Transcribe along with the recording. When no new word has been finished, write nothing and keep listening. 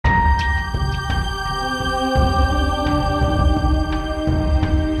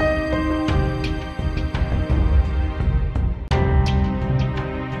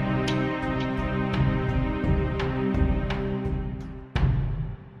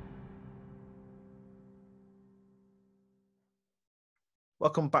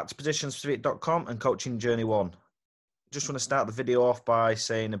Welcome back to positionspecific.com and Coaching Journey 1. Just want to start the video off by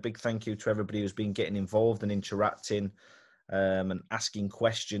saying a big thank you to everybody who's been getting involved and interacting and asking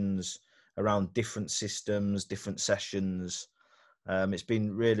questions around different systems, different sessions. It's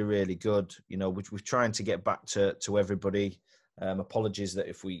been really, really good. You know, we're trying to get back to everybody. Apologies that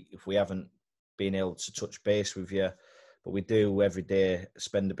if we haven't been able to touch base with you, but we do every day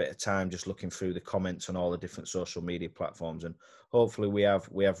spend a bit of time just looking through the comments on all the different social media platforms, and hopefully we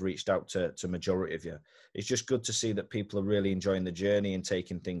have reached out to majority of you. It's just good to see that people are really enjoying the journey and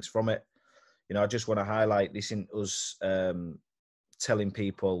taking things from it. You know, I just want to highlight this in us telling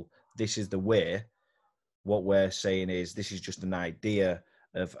people this is the way. What we're saying is this is just an idea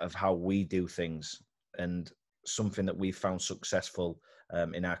of how we do things and something that we found successful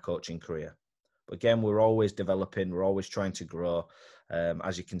in our coaching career. But again, we're always developing. We're always trying to grow.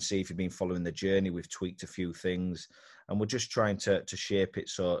 As you can see, if you've been following the journey, we've tweaked a few things, and we're just trying to shape it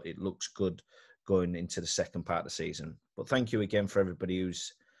so it looks good going into the second part of the season. But thank you again for everybody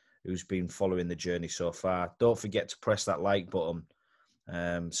who's been following the journey so far. Don't forget to press that like button.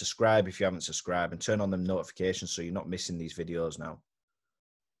 Subscribe if you haven't subscribed, and turn on the notifications so you're not missing these videos now.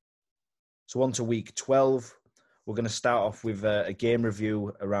 So on to week 12. We're going to start off with a game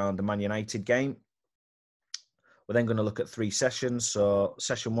review around the Man United game. We're then going to look at 3 sessions. So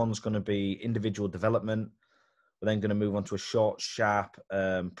session 1 is going to be individual development. We're then going to move on to a short, sharp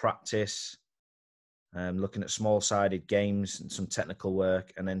practice, looking at small-sided games and some technical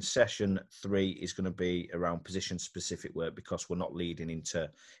work. And then session 3 is going to be around position-specific work because we're not leading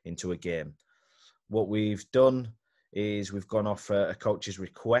into a game. What we've done is we've gone off a coach's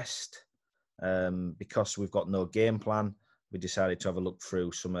request. Because we've got no game plan, we decided to have a look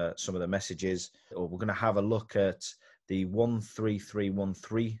through some of the messages. We're going to have a look at the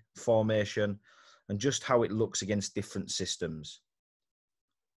 1-3-3-1-3 formation and just how it looks against different systems.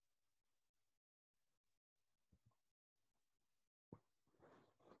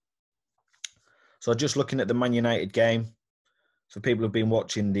 So just looking at the Man United game, for people who've been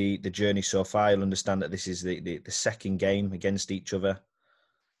watching the journey so far, you'll understand that this is the second game against each other.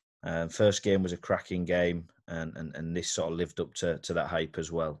 First game was a cracking game, and this sort of lived up to that hype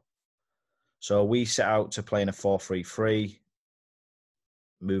as well. So we set out to play in a 4-3-3,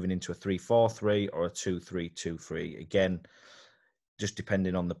 moving into a 3-4-3 or a 2-3-2-3. Again, just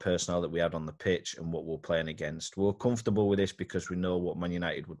depending on the personnel that we had on the pitch and what we're playing against. We're comfortable with this because we know what Man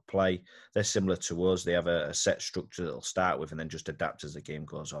United would play. They're similar to us. They have a set structure that they'll start with and then just adapt as the game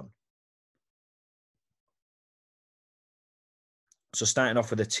goes on. So starting off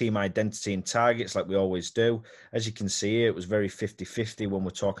with the team identity and targets like we always do. As you can see here, it was very 50-50 when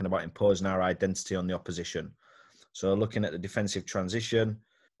we're talking about imposing our identity on the opposition. So looking at the defensive transition,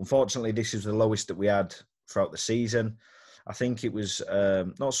 unfortunately, this is the lowest that we had throughout the season. I think it was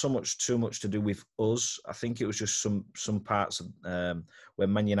not too much to do with us. I think it was just some parts where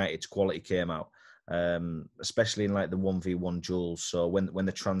Man United's quality came out, especially in like the 1v1 duels. So when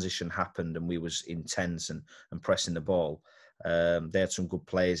the transition happened and we was intense and pressing the ball, they had some good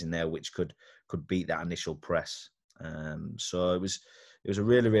players in there which could beat that initial press. So it was a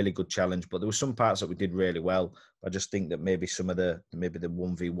really, really good challenge. But there were some parts that we did really well. I just think that maybe some of the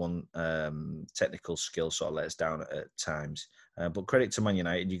 1v1 technical skills sort of let us down at times. But credit to Man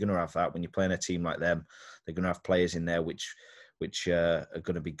United, you're going to have that when you're playing a team like them. They're going to have players in there which are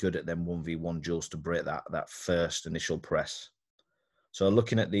going to be good at them 1v1 duels to break that first initial press. So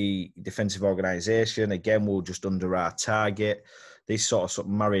looking at the defensive organisation, again, we're just under our target. These sort of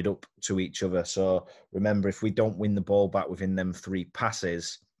married up to each other. So remember, if we don't win the ball back within them 3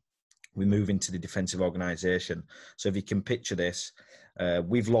 passes, we move into the defensive organisation. So if you can picture this,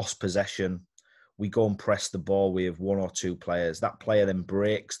 we've lost possession. We go and press the ball with 1 or 2 players. That player then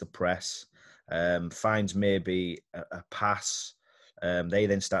breaks the press, finds maybe a pass. They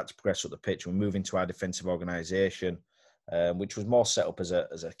then start to progress up the pitch. We move into our defensive organisation. Which was more set up as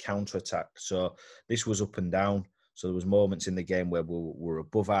a counter-attack. So this was up and down. So there was moments in the game where we were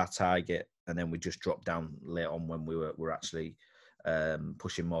above our target, and then we just dropped down late on when we were actually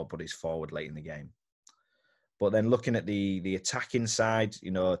pushing more bodies forward late in the game. But then looking at the attacking side,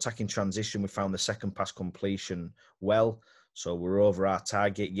 you know, attacking transition, we found the second pass completion well. So we're over our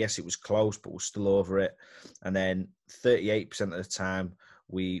target. Yes, it was close, but we're still over it. And then 38% of the time,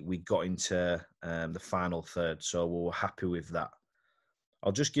 we got into the final third, so we were happy with that.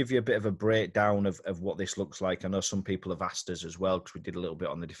 I'll just give you a bit of a breakdown of what this looks like. I know some people have asked us as well because we did a little bit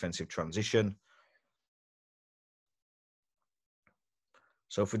on the defensive transition.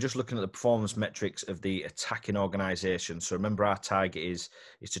 So if we're just looking at the performance metrics of the attacking organisation, so remember our target is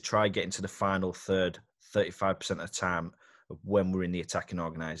to try get into the final third 35% of the time of when we're in the attacking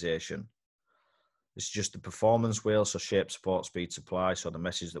organisation. It's just the performance wheel, so shape, support, speed, supply, so the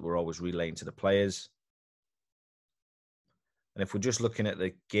message that we're always relaying to the players. And if we're just looking at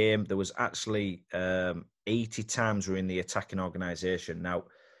the game, there was actually 80 times we're in the attacking organisation. Now,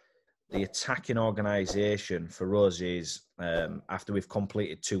 the attacking organisation for us is after we've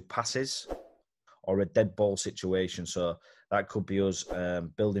completed 2 passes or a dead ball situation. So that could be us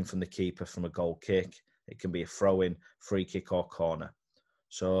building from the keeper from a goal kick. It can be a throw-in, free kick or corner.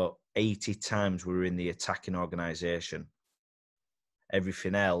 So 80 times we were in the attacking organisation.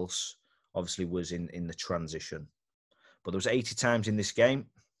 Everything else obviously was in the transition. But there was 80 times in this game.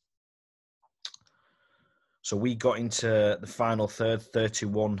 So we got into the final third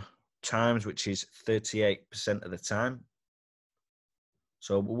 31 times, which is 38% of the time.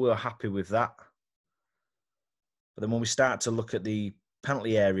 So we were happy with that. But then when we start to look at the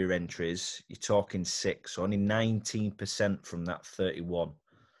penalty area entries, you're talking 6, so only 19% from that 31.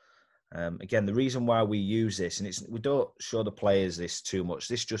 Again, the reason why we use this, and we don't show the players this too much,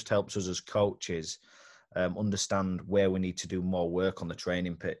 this just helps us as coaches understand where we need to do more work on the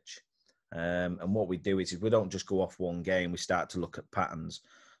training pitch. And what we do is we don't just go off one game, we start to look at patterns.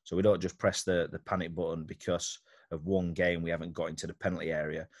 So we don't just press the panic button because of one game we haven't got into the penalty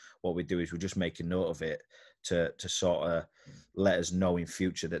area. What we do is we just make a note of it to sort of let us know in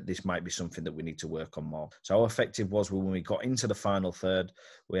future that this might be something that we need to work on more. So how effective was we when we got into the final third?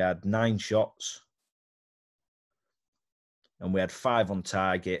 We had 9 shots and we had 5 on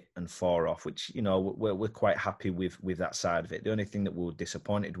target and 4 off, which, you know, we're quite happy with that side of it. The only thing that we were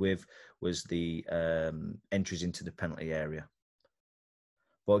disappointed with was the entries into the penalty area.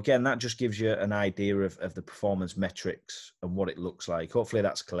 But again, that just gives you an idea of the performance metrics and what it looks like. Hopefully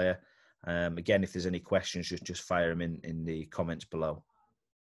that's clear. Again, if there's any questions, just fire them in the comments below.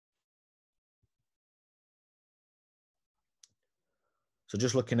 So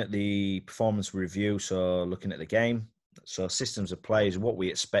just looking at the performance review, so looking at the game. So systems of play is what we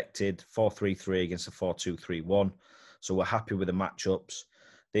expected, 4-3-3 against a 4-2-3-1. So we're happy with the matchups.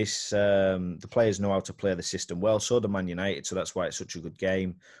 The players know how to play the system well, so do Man United, so that's why it's such a good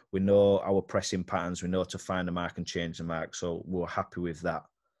game. We know our pressing patterns, we know to find the mark and change the mark, so we're happy with that.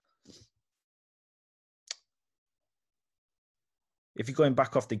 If you're going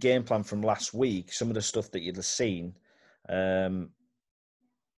back off the game plan from last week, some of the stuff that you'd have seen,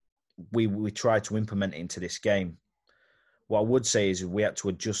 we tried to implement into this game. What I would say is we had to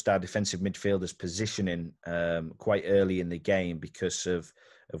adjust our defensive midfielders' positioning quite early in the game because of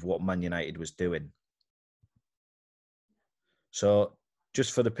what Man United was doing. So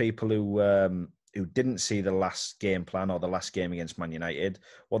just for the people who didn't see the last game plan or the last game against Man United,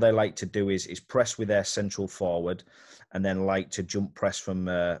 what they like to do is press with their central forward and then like to jump press from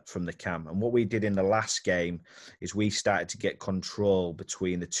the cam. And what we did in the last game is we started to get control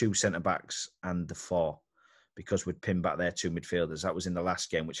between the 2 centre-backs and the 4 because we'd pinned back their 2 midfielders. That was in the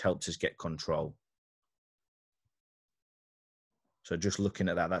last game, which helped us get control. So just looking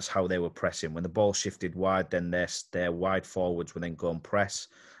at that, that's how they were pressing. When the ball shifted wide, then their wide forwards would then go and press,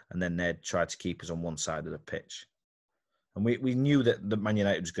 and then they'd try to keep us on one side of the pitch. And we knew that Man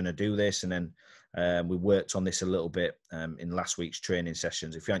United was going to do this, and then we worked on this a little bit in last week's training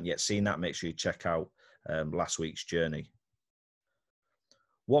sessions. If you haven't yet seen that, make sure you check out last week's journey.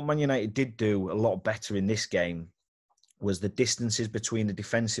 What Man United did do a lot better in this game was the distances between the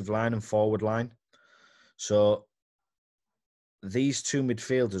defensive line and forward line. So these 2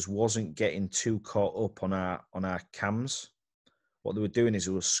 midfielders wasn't getting too caught up on our cams. What they were doing is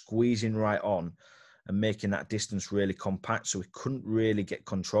they were squeezing right on and making that distance really compact, so we couldn't really get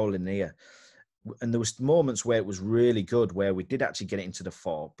control in the air. And there was moments where it was really good, where we did actually get it into the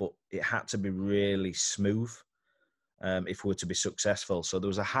 4, but it had to be really smooth if we were to be successful. So there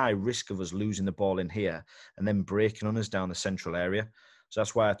was a high risk of us losing the ball in here and then breaking on us down the central area. So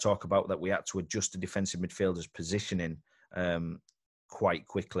that's why I talk about that we had to adjust the defensive midfielders' positioning quite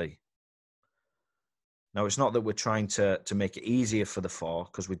quickly. Now, it's not that we're trying to make it easier for the 4,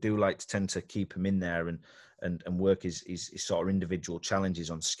 because we do like to tend to keep them in there and work his sort of individual challenges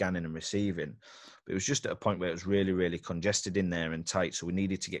on scanning and receiving. But it was just at a point where it was really, really congested in there and tight, so we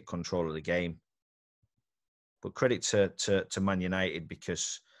needed to get control of the game. But credit to Man United,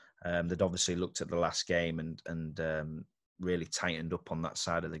 because they'd obviously looked at the last game and really tightened up on that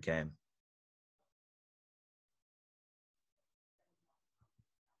side of the game.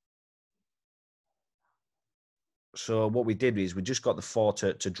 So what we did is we just got the 4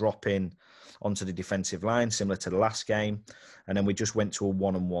 to drop in onto the defensive line, similar to the last game. And then we just went to a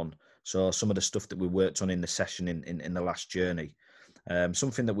 1-on-1. So some of the stuff that we worked on in the session in the last journey.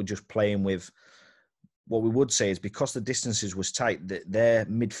 Something that we're just playing with what we would say is because the distances was tight, that their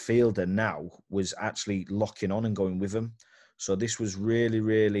midfielder now was actually locking on and going with them. So this was really,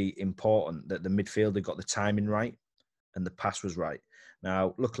 really important that the midfielder got the timing right and the pass was right.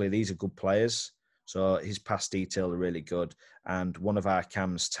 Now, luckily, these are good players. So his pass detail are really good. And one of our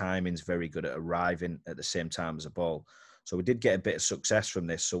cams' timing's very good at arriving at the same time as a ball. So we did get a bit of success from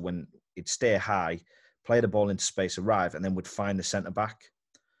this. So when he'd stay high, play the ball into space, arrive, and then would find the centre-back.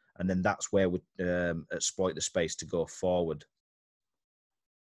 And then that's where we'd exploit the space to go forward.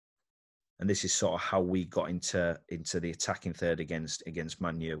 And this is sort of how we got into the attacking third against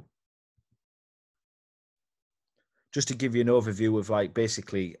Man U. Just to give you an overview of like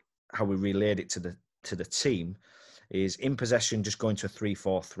basically how we relayed it to the team, is in possession just going to a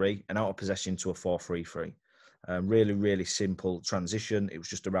 3-4-3 and out of possession to a 4-3-3. Really, really simple transition. It was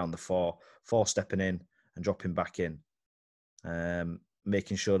just around the four stepping in and dropping back in,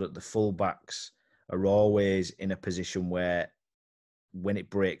 making sure that the fullbacks are always in a position where when it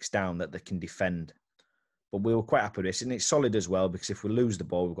breaks down that they can defend. But we were quite happy with this, and it's solid as well because if we lose the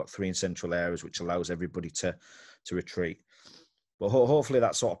ball, we've got 3 in central areas, which allows everybody to retreat. But hopefully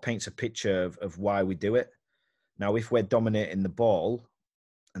that sort of paints a picture of why we do it. Now, if we're dominating the ball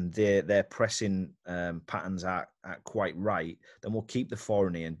and their pressing patterns are quite right, then we'll keep the 4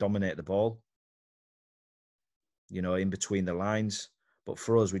 in here and dominate the ball, in between the lines. But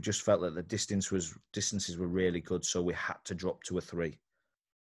for us, we just felt that the distances were really good, so we had to drop to a 3.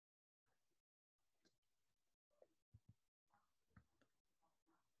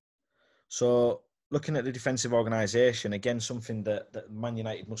 So looking at the defensive organisation, again, something that Man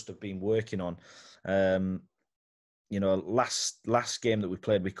United must have been working on. Last game that we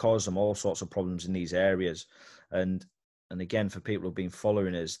played, we caused them all sorts of problems in these areas. And again, for people who've been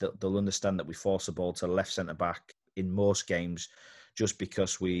following us, they'll understand that we force the ball to the left centre-back in most games just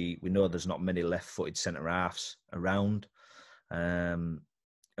because we know there's not many left-footed centre-halves around. And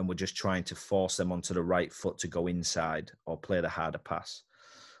we're just trying to force them onto the right foot to go inside or play the harder pass.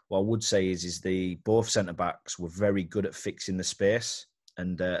 What I would say is both centre-backs were very good at fixing the space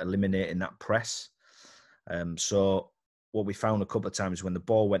and eliminating that press. So what we found a couple of times when the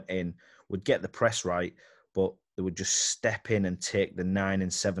ball went in, we'd get the press right, but they would just step in and take the 9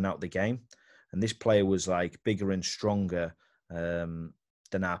 and 7 out of the game. And this player was like bigger and stronger than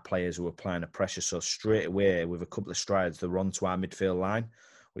our players who were applying the pressure. So straight away, with a couple of strides, they're onto our midfield line,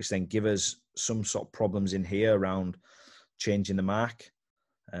 which then give us some sort of problems in here around changing the mark.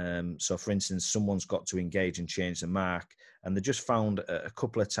 So, for instance, someone's got to engage and change the mark, and they just found a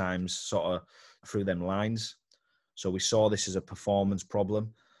couple of times sort of through them lines. So we saw this as a performance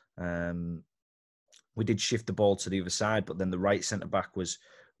problem. We did shift the ball to the other side, but then the right centre back was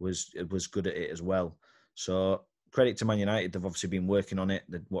good at it as well. So credit to Man United, they've obviously been working on it.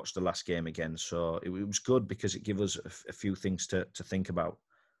 They'd watched the last game again, so it was good because it gave us a few things to think about.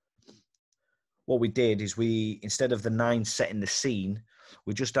 What we did is instead of the 9 setting the scene,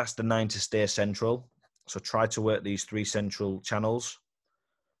 we just asked the 9 to stay central. So try to work these 3 central channels.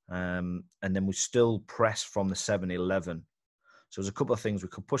 And then we still press from the 7-11. So there's a couple of things. We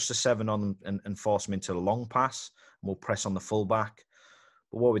could push the 7 on them and force them into a long pass, and we'll press on the fullback.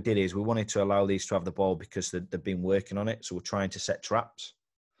 But what we did is we wanted to allow these to have the ball because they've been working on it. So we're trying to set traps.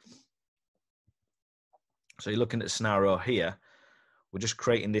 So you're looking at the scenario here. We're just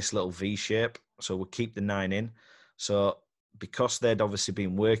creating this little V shape. So we'll keep the 9 in. So because they'd obviously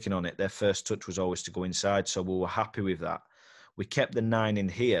been working on it, their first touch was always to go inside. So we were happy with that. We kept the 9 in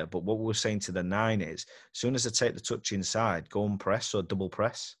here, but what we were saying to the 9 is, as soon as they take the touch inside, go and press or double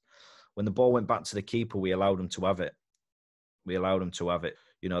press. When the ball went back to the keeper, we allowed them to have it.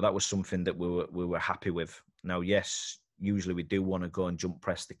 That was something that we were happy with. Now, yes, usually we do want to go and jump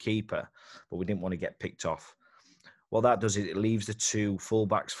press the keeper, but we didn't want to get picked off. What that does is it leaves the 2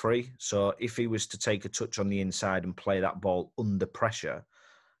 fullbacks free. So if he was to take a touch on the inside and play that ball under pressure,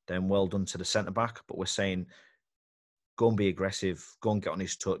 then well done to the centre-back. But we're saying, go and be aggressive, go and get on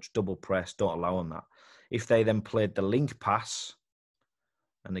his touch, double press, don't allow him that. If they then played the link pass,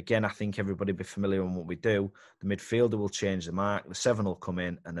 and again, I think everybody be familiar on what we do, the midfielder will change the mark, the 7 will come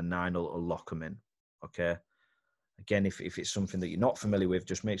in, and the 9 will lock them in. Okay? Again, if it's something that you're not familiar with,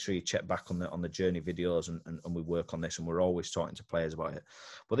 just make sure you check back on the journey videos and we work on this, and we're always talking to players about it.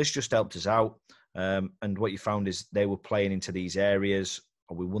 But this just helped us out. And what you found is they were playing into these areas,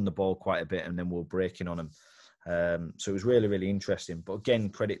 or we won the ball quite a bit, and then we were breaking on them. So it was really, really interesting. But again,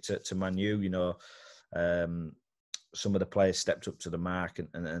 credit to Man U, some of the players stepped up to the mark,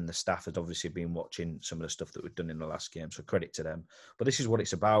 and the staff had obviously been watching some of the stuff that we've done in the last game. So credit to them. But this is what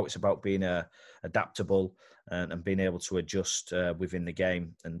it's about. It's about being adaptable and being able to adjust within the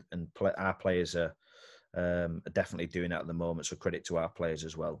game. And our players are are definitely doing that at the moment. So credit to our players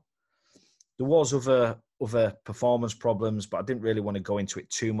as well. There was other performance problems, but I didn't really want to go into it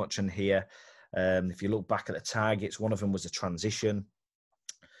too much in here. If you look back at the targets, one of them was a transition,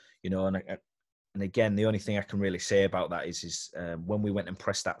 and again, the only thing I can really say about that is when we went and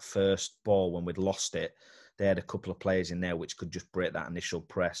pressed that first ball, when we'd lost it, they had a couple of players in there which could just break that initial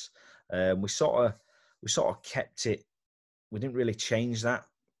press. We sort of kept it. We didn't really change that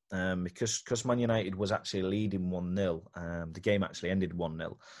because Man United was actually leading 1-0. The game actually ended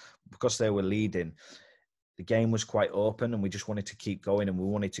 1-0. Because they were leading, the game was quite open and we just wanted to keep going and we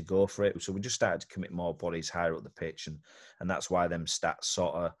wanted to go for it. So we just started to commit more bodies higher up the pitch, and that's why them stats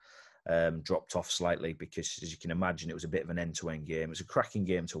sort of dropped off slightly, because as you can imagine, it was a bit of an end-to-end game. It was a cracking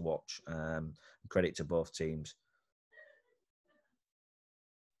game to watch. Credit to both teams.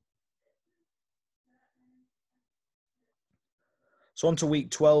 So on to week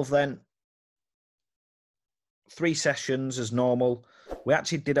 12 then. 3 sessions as normal. We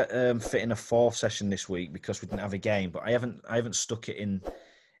actually did fit in a 4th session this week because we didn't have a game, but I haven't stuck it in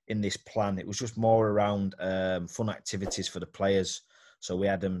this plan. It was just more around fun activities for the players. So we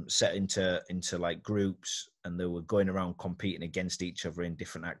had them set into like groups, and they were going around competing against each other in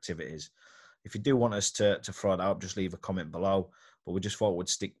different activities. If you do want us to throw that up, just leave a comment below. But we just thought we'd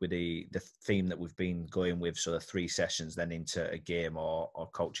stick with the theme that we've been going with. So the 3 sessions, then into a game or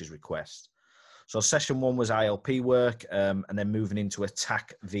coach's request. So session 1 was ILP work, and then moving into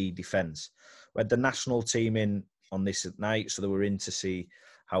attack v defence. We had the national team in on this at night, so they were in to see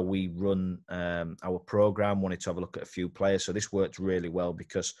how we run our programme, wanted to have a look at a few players. So this worked really well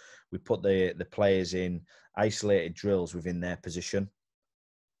because we put the players in isolated drills within their position.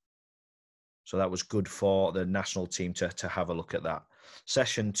 So that was good for the national team to have a look at that.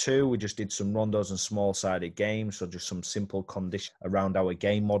 Session 2, we just did some rondos and small-sided games, so just some simple conditions around our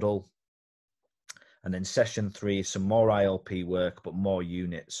game model. And then session 3, some more ILP work, but more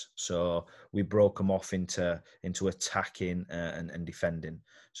units. So we broke them off into attacking and defending.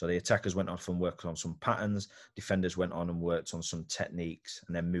 So the attackers went off and worked on some patterns. Defenders went on and worked on some techniques,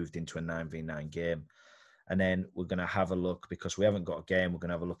 and then moved into a 9v9 game. And then we're going to have a look, because we haven't got a game, we're going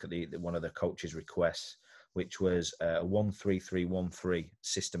to have a look at one of the coaches' requests, which was a 1-3-3-1-3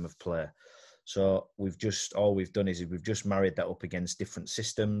 system of play. So all we've done is we've just married that up against different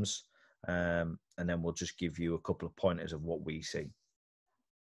systems. And then we'll just give you a couple of pointers of what we see.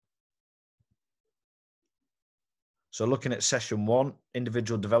 So looking at session 1,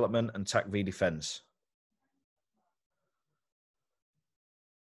 individual development and attack v defence.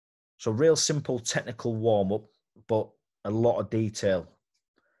 So real simple technical warm-up, but a lot of detail.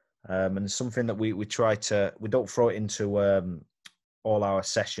 And something that we try to, we don't throw it into all our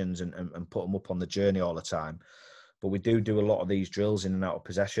sessions and put them up on the journey all the time. But we do a lot of these drills in and out of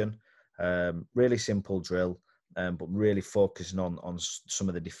possession. Really simple drill, but really focusing on some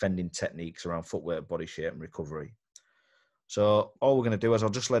of the defending techniques around footwork, body shape, and recovery. So all we're going to do is I'll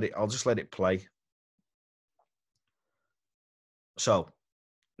just let it play. So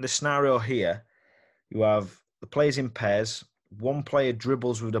the scenario here, you have the players in pairs. One player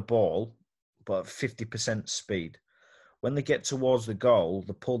dribbles with the ball, but at 50% speed. When they get towards the goal,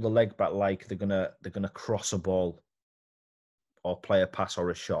 they pull the leg back like they're gonna cross a ball or play a pass or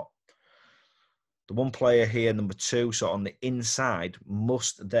a shot. The one player here, number 2, so on the inside,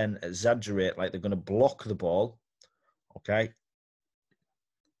 must then exaggerate like they're going to block the ball. Okay.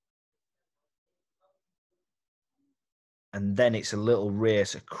 And then it's a little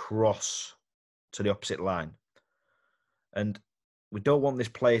race across to the opposite line. And we don't want this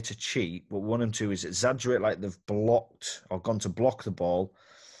player to cheat. What we want them to is exaggerate like they've blocked or gone to block the ball,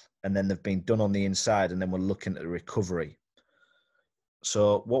 and then they've been done on the inside, and then we're looking at the recovery.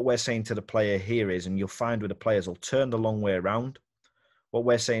 So what we're saying to the player here is, and you'll find with the players, will turn the long way around. What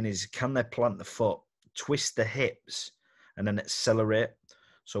we're saying is, can they plant the foot, twist the hips, and then accelerate?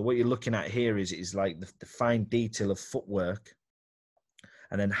 So what you're looking at here is like the fine detail of footwork,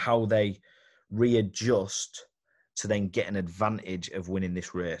 and then how they readjust to then get an advantage of winning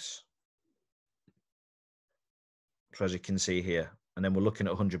this race. So as you can see here, and then we're looking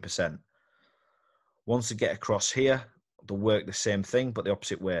at 100%. Once they get across here, they'll work the same thing, but the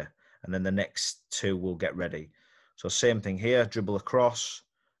opposite way. And then the next 2 will get ready. So same thing here, dribble across,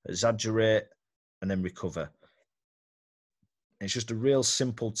 exaggerate, and then recover. It's just a real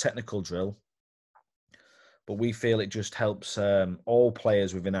simple technical drill, but we feel it just helps all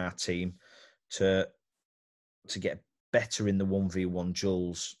players within our team to get better in the 1v1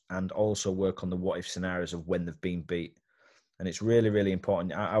 duels, and also work on the what-if scenarios of when they've been beat. And it's really, really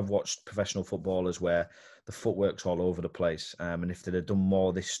important. I've watched professional footballers where the footwork's all over the place. And if they'd have done more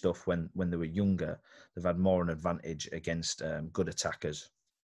of this stuff when they were younger, they've had more an advantage against good attackers.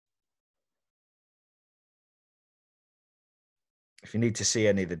 If you need to see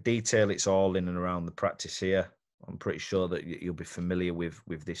any of the detail, it's all in and around the practice here. I'm pretty sure that you'll be familiar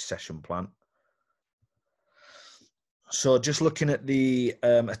with this session plan. So just looking at the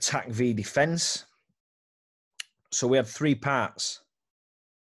attack v defense. So we have 3 parts.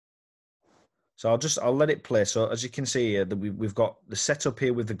 So I'll let it play. So as you can see here, we've got the setup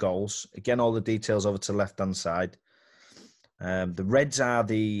here with the goals. Again, all the details over to the left-hand side. The reds are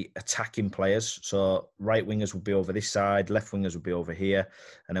the attacking players. So right wingers would be over this side, left wingers would be over here.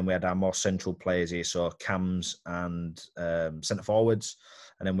 And then we had our more central players here. So cams and centre forwards.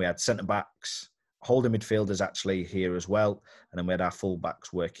 And then we had centre backs, holding midfielders actually here as well. And then we had our full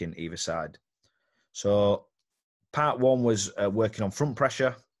backs working either side. So part 1 was working on front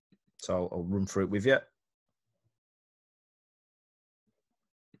pressure. So I'll run through it with you.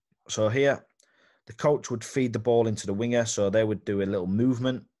 So here, the coach would feed the ball into the winger. So they would do a little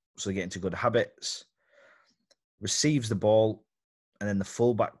movement. So they get into good habits. Receives the ball. And then the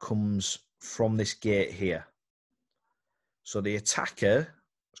fullback comes from this gate here. So the attacker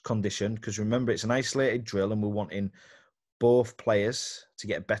is conditioned, because remember, it's an isolated drill and we're wanting both players to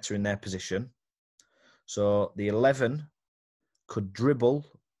get better in their position. So the 11 could dribble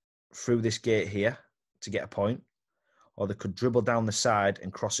through this gate here to get a point, or they could dribble down the side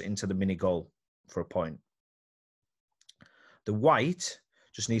and cross it into the mini goal for a point. The white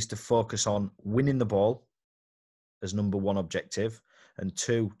just needs to focus on winning the ball as number 1 objective, and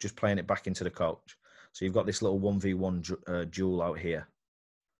 2, just playing it back into the coach. So you've got this little 1v1 duel out here.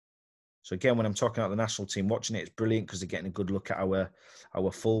 So again, when I'm talking about the national team, watching it, it's brilliant because they're getting a good look at our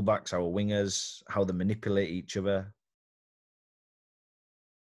fullbacks, our wingers, how they manipulate each other.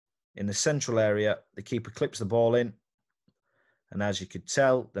 In the central area, the keeper clips the ball in. And as you could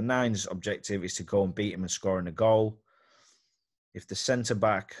tell, the 9's objective is to go and beat him and score in a goal. If the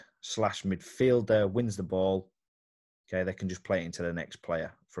centre-back / midfielder wins the ball, okay, they can just play it into the next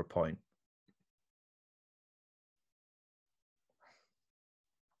player for a point.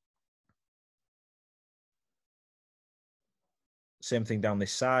 Same thing down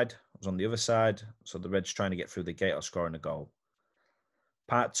this side. I was on the other side. So the red's trying to get through the gate or scoring a goal.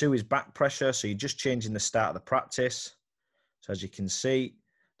 Part 2 is back pressure. So you're just changing the start of the practice. So as you can see,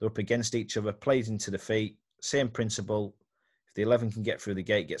 they're up against each other, plays into the feet. Same principle. If the 11 can get through the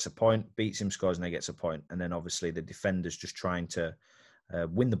gate, gets a point, beats him, scores, and they gets a point. And then obviously the defender's just trying to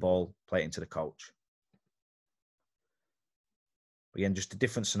win the ball, play it into the coach. Again, just a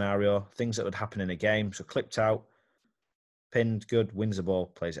different scenario, things that would happen in a game. So clipped out, pinned, good, wins the ball,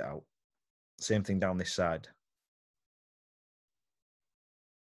 plays it out. Same thing down this side.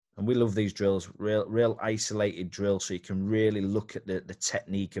 And we love these drills, real isolated drills, so you can really look at the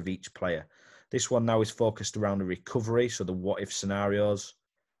technique of each player. This one now is focused around the recovery, so the what-if scenarios.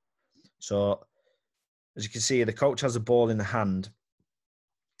 So as you can see, the coach has a ball in the hand.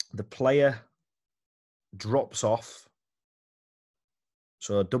 The player drops off,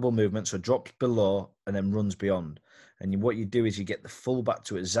 so a double movement, so drops below and then runs beyond. And what you do is you get the fullback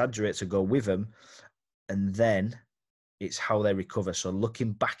to exaggerate to go with him, and then it's how they recover. So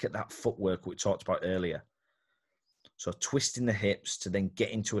looking back at that footwork we talked about earlier. So twisting the hips to then get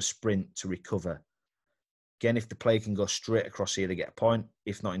into a sprint to recover. Again, if the player can go straight across here, they get a point.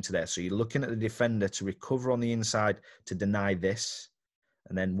 If not, into there. So you're looking at the defender to recover on the inside to deny this.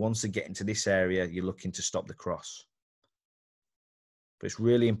 And then once they get into this area, you're looking to stop the cross. But it's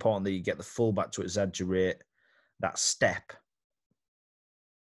really important that you get the fullback to exaggerate that step.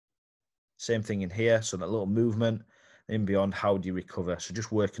 Same thing in here. So that little movement. In beyond, how do you recover? So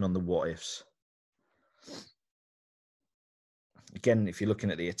just working on the what-ifs. Again, if you're looking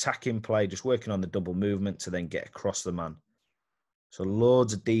at the attacking play, just working on the double movement to then get across the man. So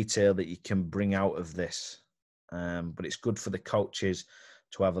loads of detail that you can bring out of this. But it's good for the coaches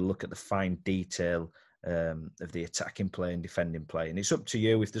to have a look at the fine detail of the attacking play and defending play. And it's up to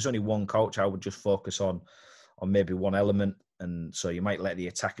you. If there's only one coach, I would just focus on maybe one element. And so you might let the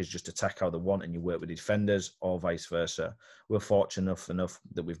attackers just attack how they want and you work with the defenders, or vice versa. We're fortunate enough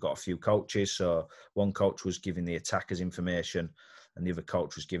that we've got a few coaches. So one coach was giving the attackers information and the other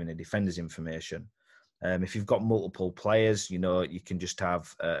coach was giving the defenders information. If you've got multiple players, you can just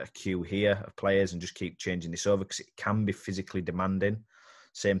have a queue here of players and just keep changing this over because it can be physically demanding.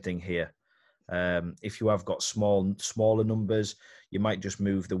 Same thing here. If you have got smaller numbers, you might just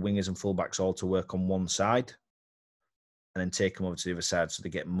move the wingers and fullbacks all to work on one side and then take them over to the other side so they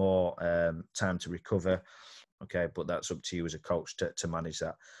get more time to recover. Okay, but that's up to you as a coach to manage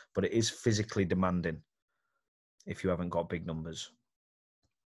that. But it is physically demanding if you haven't got big numbers.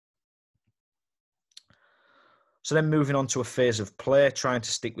 So then moving on to a phase of play, trying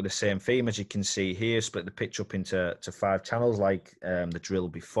to stick with the same theme. As you can see here, split the pitch up into 5 channels like the drill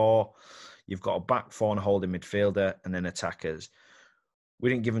before. You've got a back four and a holding midfielder and then attackers. We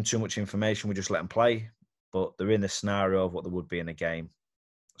didn't give them too much information. We just let them play, but they're in the scenario of what they would be in a game.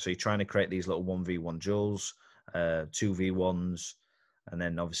 So you're trying to create these little 1v1 duels, 2v1s, and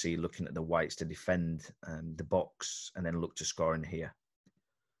then obviously looking at the whites to defend the box and then look to score in here.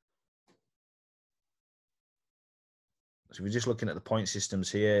 So we're just looking at the point systems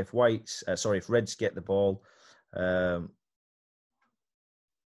here. If if reds get the ball,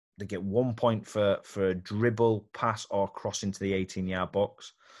 they get 1 point for a dribble, pass, or cross into the 18-yard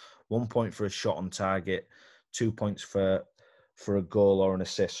box. 1 point for a shot on target. 2 points for a goal or an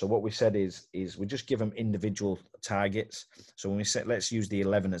assist. So what we said is we just give them individual targets. So when we said, let's use the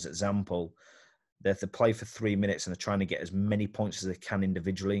 11 as an example, they have to play for 3 minutes and they're trying to get as many points as they can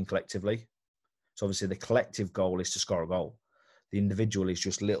individually and collectively. So obviously the collective goal is to score a goal. The individual is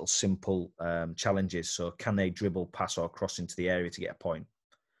just little simple challenges. So can they dribble, pass, or cross into the area to get a point?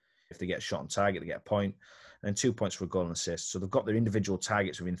 If they get a shot on target, they get a point. And then 2 points for a goal and assist. So they've got their individual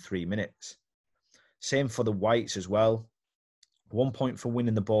targets within 3 minutes. Same for the whites as well. 1 point for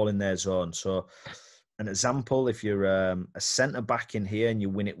winning the ball in their zone. So an example, if you're a centre back in here and you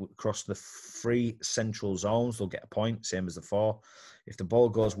win it across the 3 central zones, they'll get a point, same as the 4. If the ball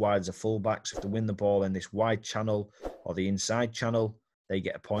goes wide as a fullback, so if they win the ball in this wide channel or the inside channel, they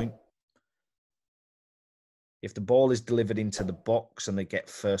get a point. If the ball is delivered into the box and they get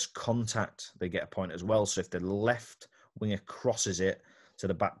first contact, they get a point as well. So if the left winger crosses it to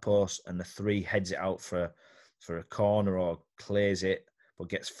the back post and the 3 heads it out for a corner or clears it, but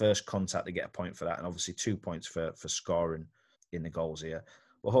gets first contact, they get a point for that. And obviously 2 points for scoring in the goals here.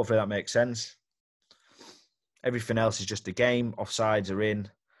 Well, hopefully that makes sense. Everything else is just a game. Offsides are in.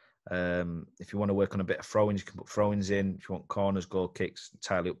 If you want to work on a bit of throw-ins, you can put throw-ins in. If you want corners, goal kicks,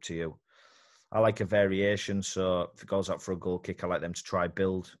 entirely up to you. I like a variation. So if it goes out for a goal kick, I like them to try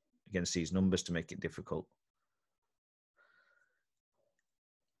build against these numbers to make it difficult.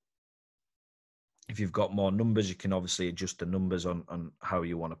 If you've got more numbers, you can obviously adjust the numbers on how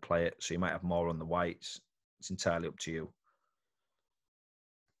you want to play it. So you might have more on the whites. It's entirely up to you.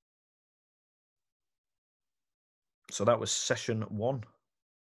 So that was session 1.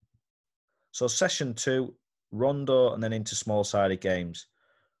 So session 2, rondo and then into small-sided games.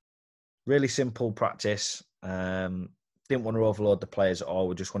 Really simple practice. Didn't want to overload the players at all.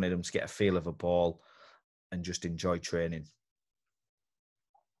 We just wanted them to get a feel of a ball and just enjoy training.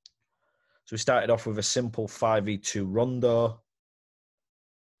 So we started off with a simple 5v2 rondo,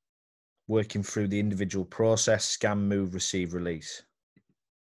 working through the individual process, scan, move, receive, release.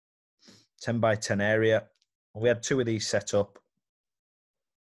 10 by 10 area. We had 2 of these set up.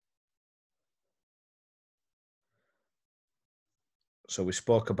 So we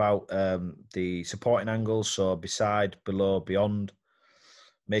spoke about the supporting angles, so beside, below, beyond,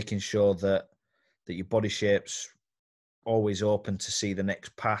 making sure that your body shape's always open to see the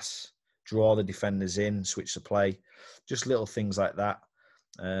next pass, draw the defenders in, switch the play, just little things like that.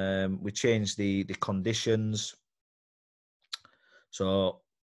 We changed the conditions. So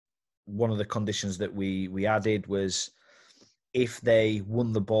one of the conditions that we added was if they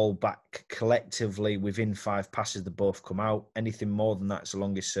won the ball back collectively within 5 passes, they both come out. Anything more than that is the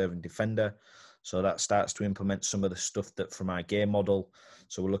longest serving defender. So that starts to implement some of the stuff that from our game model.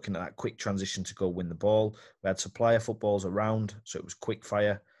 So we're looking at that quick transition to go win the ball. We had supplier footballs around, so it was quick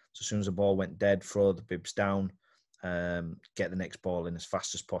fire. So as soon as the ball went dead, throw the bibs down, get the next ball in as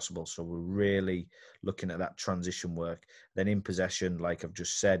fast as possible. So we're really looking at that transition work. Then in possession, like I've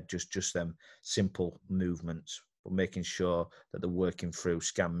just said, just them simple movements, but making sure that they're working through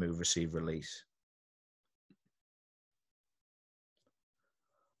scan, move, receive, release.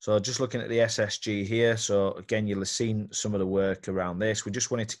 So just looking at the SSG here. So again, you'll have seen some of the work around this. We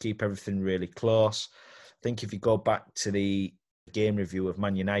just wanted to keep everything really close. I think if you go back to the game review of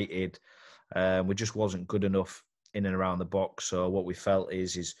Man United, we just wasn't good enough in and around the box. So what we felt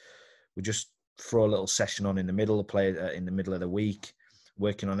is we just throw a little session on in the middle, play in the middle of the week,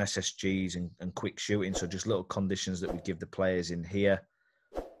 working on SSGs and quick shooting. So just little conditions that we give the players in here.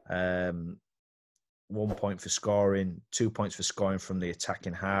 1 point for scoring, 2 points for scoring from the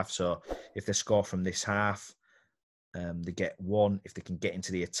attacking half. So if they score from this half, they get 1. If they can get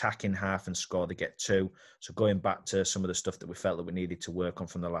into the attacking half and score, they get 2. So going back to some of the stuff that we felt that we needed to work on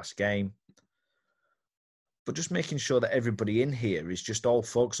from the last game. But just making sure that everybody in here is just all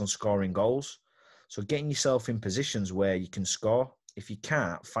focused on scoring goals. So getting yourself in positions where you can score. If you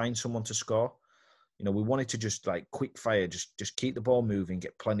can't, find someone to score. You know, we wanted to just like quick fire, just keep the ball moving,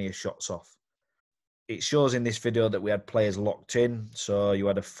 get plenty of shots off. It shows in this video that we had players locked in. So you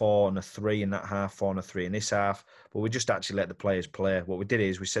had a 4 and a 3 in that half, 4 and a 3 in this half. But we just actually let the players play. What we did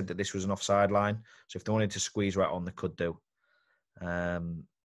is we said that this was an offside line. So if they wanted to squeeze right on, they could do. But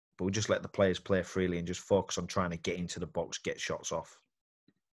we just let the players play freely and just focus on trying to get into the box, get shots off.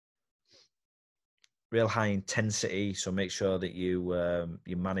 Real high intensity, so make sure that you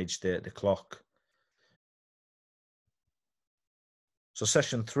manage the clock. So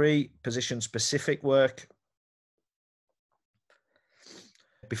session 3, position specific work.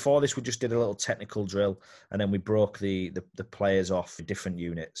 Before this, we just did a little technical drill, and then we broke the players off for different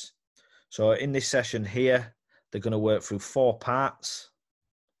units. So in this session here, they're going to work through 4 parts.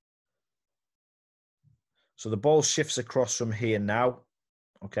 So the ball shifts across from here now,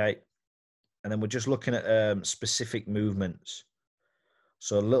 okay? And then we're just looking at specific movements.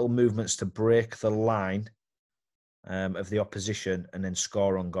 So little movements to break the line of the opposition and then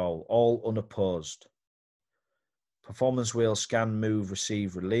score on goal, all unopposed. Performance wheel, scan, move,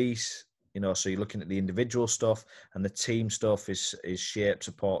 receive, release. You know, so you're looking at the individual stuff, and the team stuff is shape,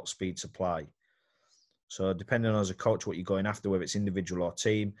 support, speed, supply. So depending on as a coach what you're going after, whether it's individual or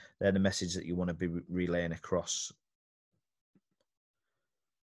team, they're the message that you want to be relaying across.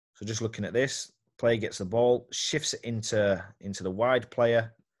 So just looking at this, player gets the ball, shifts it into the wide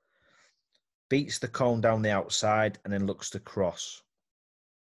player, beats the cone down the outside, and then looks to cross.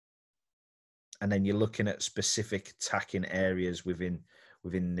 And then you're looking at specific attacking areas within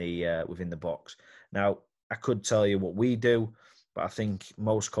the box. Now, I could tell you what we do, but I think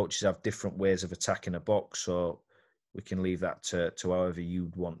most coaches have different ways of attacking a box, so we can leave that to however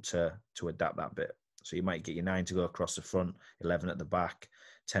you'd want to adapt that bit. So you might get your 9 to go across the front, 11 at the back,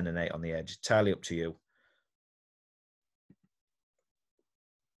 10 and 8 on the edge. Entirely up to you.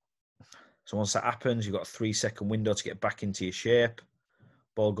 So once that happens, you've got a 3-second window to get back into your shape.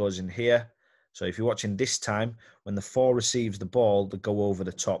 Ball goes in here. So if you're watching this time, when the 4 receives the ball, they go over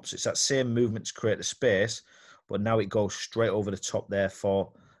the top. So it's that same movement to create the space, but now it goes straight over the top there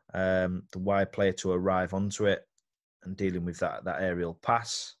for the wide player to arrive onto it and dealing with that aerial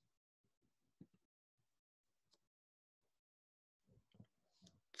pass.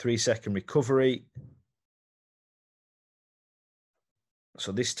 3-second recovery.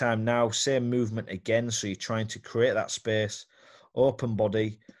 So this time now, same movement again. So you're trying to create that space, open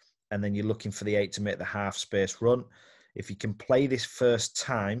body, and then you're looking for the 8 to make the half space run. If you can play this first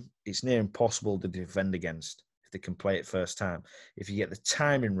time, it's near impossible to defend against if they can play it first time. If you get the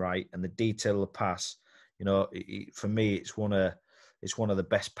timing right and the detail of the pass, you know, for me, it's one of the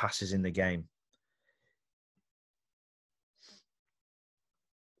best passes in the game.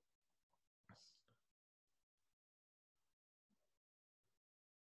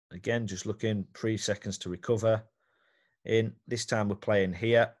 Again, just looking 3 seconds to recover. In this time, we're playing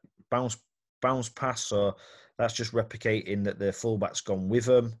here. Bounce pass. So that's just replicating that the fullback's gone with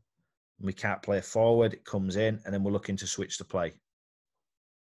them. We can't play forward. It comes in, and then we're looking to switch to play.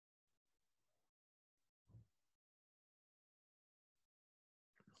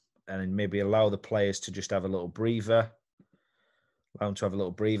 And then maybe allow the players to just have a little breather. Allow them to have a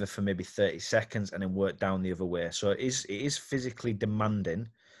little breather for maybe 30 seconds and then work down the other way. So it is physically demanding.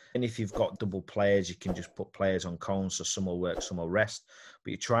 And if you've got double players, you can just put players on cones, so some will work, some will rest.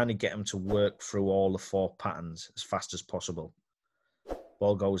 But you're trying to get them to work through all the 4 patterns as fast as possible.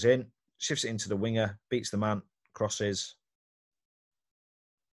 Ball goes in, shifts it into the winger, beats the man, crosses.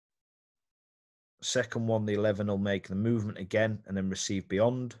 Second one, the 11 will make the movement again and then receive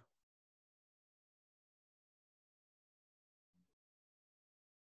beyond.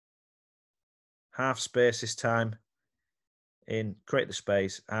 Half space this time. In, create the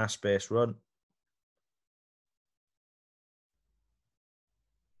space, half space, run.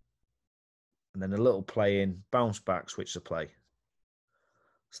 And then a little play in, bounce back, switch to play.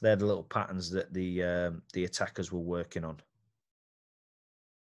 So they're the little patterns that the attackers were working on.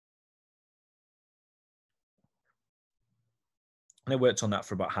 And they worked on that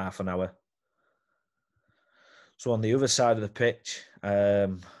for about half an hour. So on the other side of the pitch,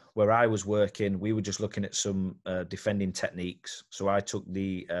 where I was working, we were just looking at some defending techniques. So I took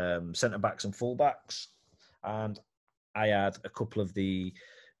the centre-backs and full-backs, and I had a couple of the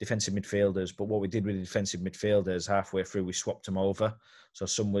defensive midfielders. But what we did with the defensive midfielders, halfway through, we swapped them over. So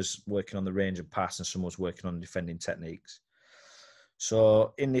some was working on the range and pass, and some was working on defending techniques.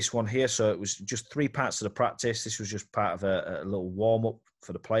 So in this one here, so it was just 3 parts of the practice. This was just part of a little warm-up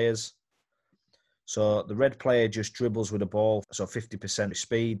for the players. So the red player just dribbles with the ball, so 50%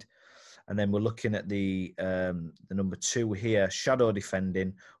 speed. And then we're looking at the number 2 here, shadow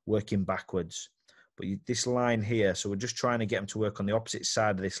defending, working backwards. But this line here, so we're just trying to get them to work on the opposite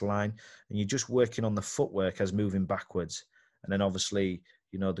side of this line, and you're just working on the footwork as moving backwards. And then obviously,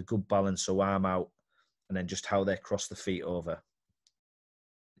 you know, the good balance, so arm out, and then just how they cross the feet over.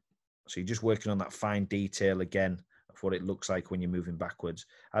 So you're just working on that fine detail again of what it looks like when you're moving backwards.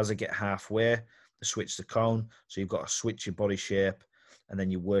 As I get halfway, the switch the cone. So you've got to switch your body shape, and then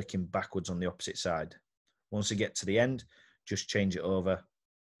you're working backwards on the opposite side. Once you get to the end, just change it over,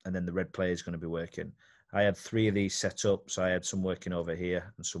 and then the red player is going to be working. I had 3 of these set up, so I had some working over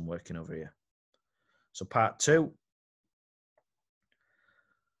here and some working over here. So part 2.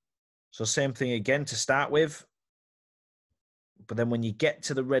 So same thing again to start with. But then when you get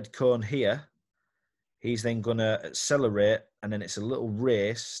to the red cone here, he's then going to accelerate, and then it's a little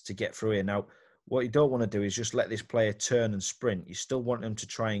race to get through here. Now, what you don't want to do is just let this player turn and sprint. You still want him to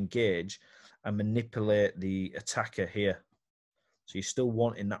try and engage and manipulate the attacker here. So you're still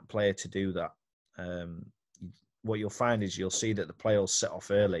wanting that player to do that. What you'll find is you'll see that the player will set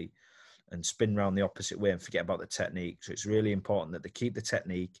off early and spin around the opposite way and forget about the technique. So it's really important that they keep the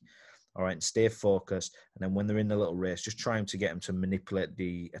technique, all right, and stay focused. And then when they're in the little race, just trying to get them to manipulate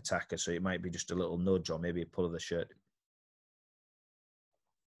the attacker. So it might be just a little nudge or maybe a pull of the shirt.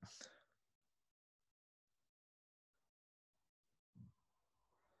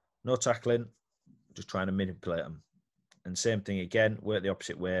 No tackling, just trying to manipulate them. And same thing again, work the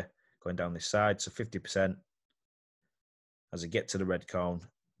opposite way, going down this side. So 50%. As I get to the red cone,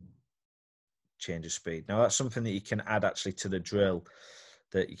 change of speed. Now that's something that you can add actually to the drill,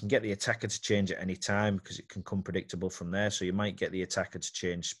 that you can get the attacker to change at any time because it can come predictable from there. So you might get the attacker to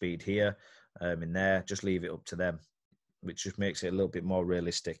change speed here, in there, just leave it up to them, which just makes it a little bit more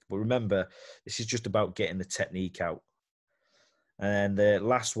realistic. But remember, this is just about getting the technique out. And the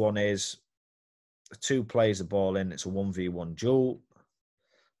last one is 2 plays the ball in. It's a 1v1 duel.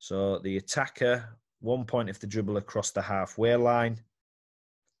 So the attacker, 1 point if they dribble across the halfway line,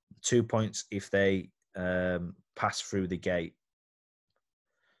 2 points if they pass through the gate.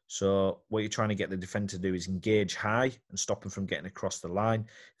 So what you're trying to get the defender to do is engage high and stop them from getting across the line.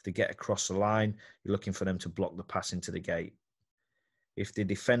 If they get across the line, you're looking for them to block the pass into the gate. If the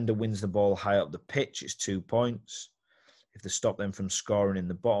defender wins the ball high up the pitch, it's 2 points. If they stop them from scoring in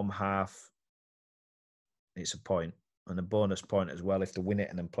the bottom half, it's a point, and a bonus point as well if they win it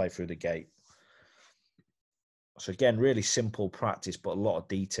and then play through the gate. So again, really simple practice, but a lot of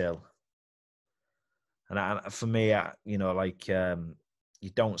detail. And for me, you know, like you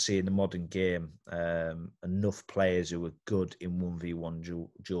don't see in the modern game enough players who are good in 1v1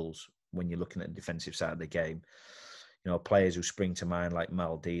 duels when you're looking at the defensive side of the game. You know, players who spring to mind like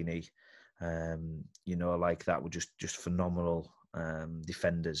Maldini, you know, like that were just phenomenal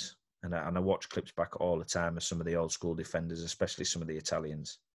defenders. And I watch clips back all the time of some of the old school defenders, especially some of the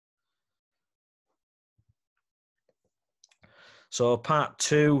Italians. So part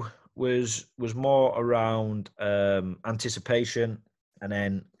 2 was more around anticipation and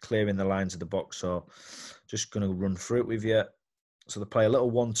then clearing the lines of the box. So just going to run through it with you. So they play a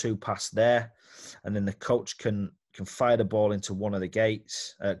little 1-2 pass there, and then the coach can fire the ball into one of the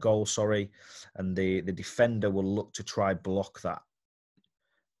goals, and the defender will look to try block that.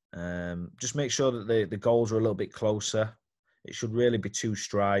 Just make sure that the goals are a little bit closer. It should really be 2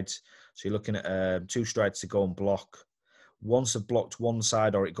 strides. So you're looking at 2 strides to go and block. Once they've blocked one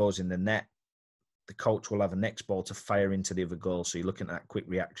side or it goes in the net, the coach will have a next ball to fire into the other goal. So you're looking at that quick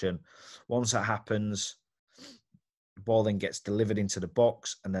reaction. Once that happens, the ball then gets delivered into the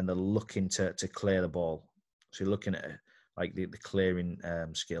box, and then they're looking to clear the ball. So you're looking at like the clearing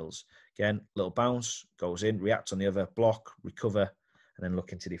skills. Again, little bounce, goes in, react on the other, block, recover, and then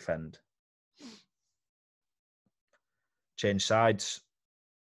looking to defend. Change sides.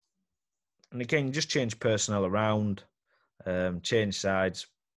 And again, just change personnel around, change sides,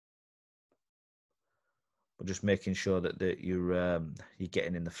 but just making sure that you're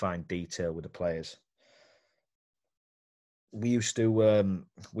getting in the fine detail with the players. We used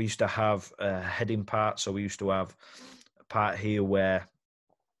to have a heading part, so we used to have a part here where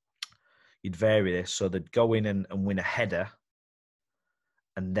you'd vary this, so they'd go in and win a header,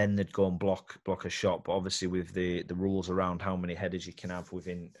 and then they'd go and block a shot. But obviously with the rules around how many headers you can have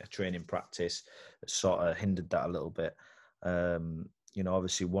within a training practice, it sort of hindered that a little bit. You know,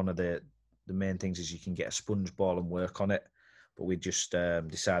 obviously one of the main things is you can get a sponge ball and work on it, but we just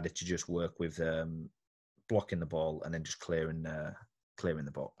decided to just work with blocking the ball and then just clearing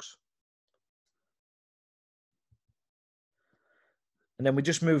the box. And then we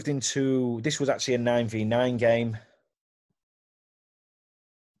just moved into, this was actually a 9v9 game.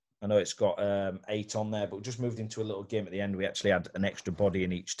 I know it's got 8 on there, but we just moved into a little game at the end. We actually had an extra body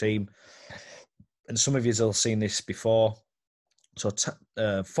in each team. And some of you will have seen this before. So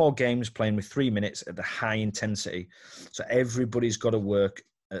 4 games playing with 3 minutes at the high intensity. So everybody's got to work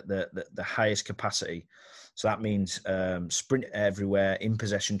at the highest capacity. So that means sprint everywhere, in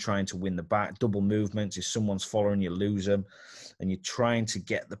possession, trying to win the back, double movements. If someone's following, you lose them. And you're trying to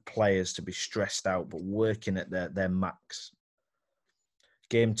get the players to be stressed out, but working at their max.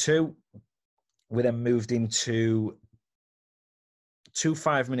 Game 2, we then moved into 2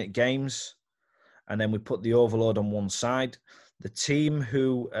 5-minute games. And then we put the overload on one side. The team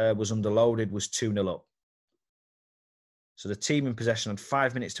who was underloaded was 2-0 up. So the team in possession had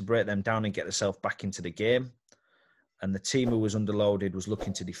 5 minutes to break them down and get themselves back into the game. And the team who was underloaded was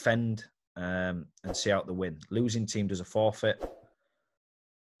looking to defend and see out the win. Losing team does a forfeit.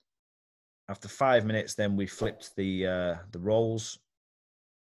 After 5 minutes, then we flipped the roles.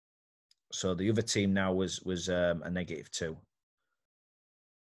 So the other team now was a -2.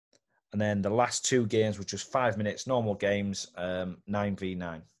 And then the last 2 games were just 5 minutes, normal games,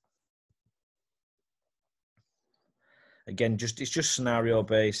 9v9. Again, it's just scenario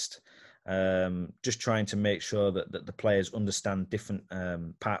based, just trying to make sure that the players understand different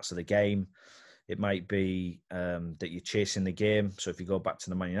parts of the game. It might be that you're chasing the game. So if you go back to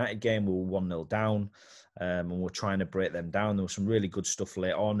the Man United game, we were 1-0 down, and we're trying to break them down. There was some really good stuff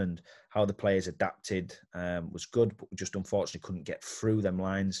later on, and how the players adapted was good, but we just unfortunately couldn't get through them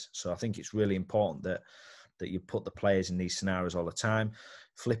lines. So I think it's really important that you put the players in these scenarios all the time.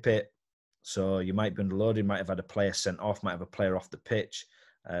 Flip it. So you might be underloaded, might have had a player sent off, might have a player off the pitch.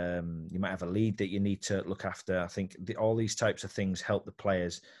 You might have a lead that you need to look after. I think all these types of things help the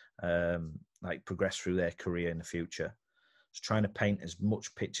players progress through their career in the future. Just trying to paint as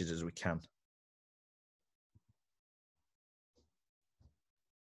much pictures as we can.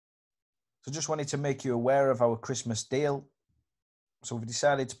 So just wanted to make you aware of our Christmas deal. So we've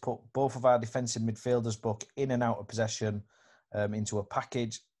decided to put both of our defensive midfielders book in and out of possession into a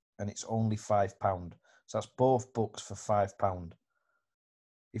package, and it's only £5. So that's both books for £5.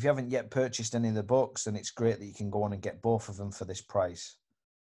 If you haven't yet purchased any of the books, then it's great that you can go on and get both of them for this price.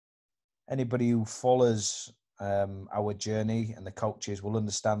 Anybody who follows our journey and the coaches will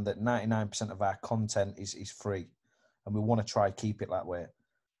understand that 99% of our content is free, and we want to try keep it that way.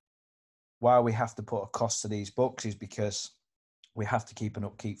 Why we have to put a cost to these books is because we have to keep an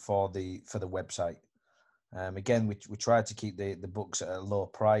upkeep for the website. Again, we try to keep the books at a low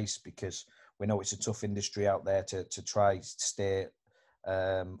price because we know it's a tough industry out there to try to stay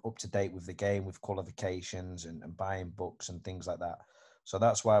up to date with the game, with qualifications and buying books and things like that. So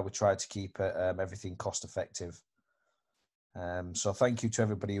that's why we try to keep everything cost effective. So thank you to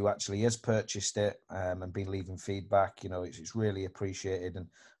everybody who actually has purchased it and been leaving feedback. You know, it's really appreciated, and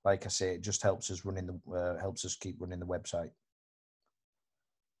like I say, it just helps us keep running the website.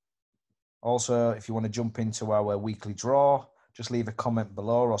 Also, if you want to jump into our weekly draw, just leave a comment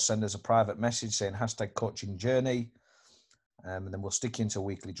below or send us a private message saying #coachingjourney, and then we'll stick you into a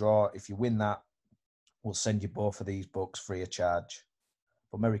weekly draw. If you win that, we'll send you both of these books free of charge.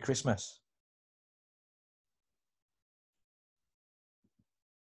 But Merry Christmas.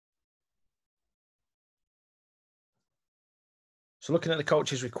 So looking at the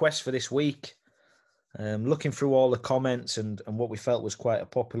coach's request for this week, looking through all the comments and what we felt was quite a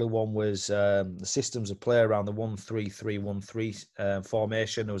popular one was the systems of play around the 1-3-3-1-3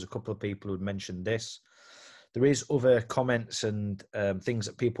 formation. There was a couple of people who had mentioned this. There is other comments and things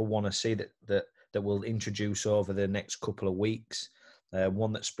that people want to see that we'll introduce over the next couple of weeks.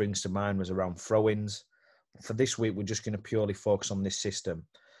 One that springs to mind was around throw-ins. For this week, we're just going to purely focus on this system.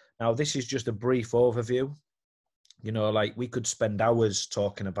 Now, this is just a brief overview. You know, like we could spend hours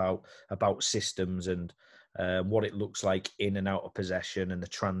talking about systems and what it looks like in and out of possession and the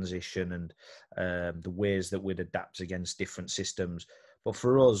transition and the ways that we'd adapt against different systems. But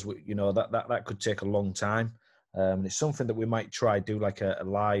for us, you know, that could take a long time. And it's something that we might try do like a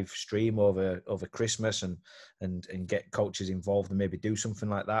live stream over Christmas and get coaches involved and maybe do something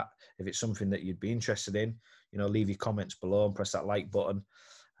like that. If it's something that you'd be interested in, you know, leave your comments below and press that like button.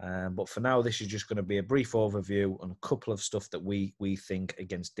 But for now, this is just going to be a brief overview on a couple of stuff that we think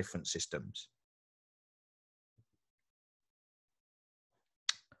against different systems.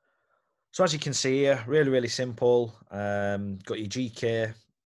 So as you can see here, really, really simple. Got your GK,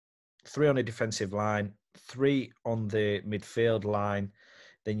 3 on the defensive line, 3 on the midfield line.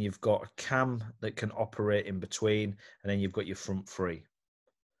 Then you've got a cam that can operate in between, and then you've got your front 3.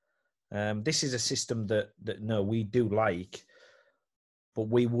 This is a system that we do like, but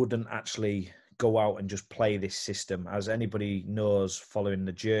we wouldn't actually go out and just play this system. As anybody knows, following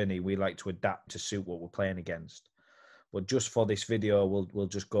the journey, we like to adapt to suit what we're playing against. But just for this video, we'll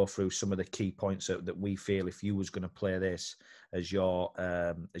just go through some of the key points that we feel if you was going to play this as your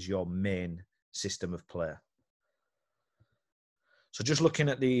main system of play. So just looking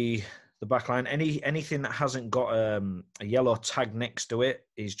at the back line, anything that hasn't got a yellow tag next to it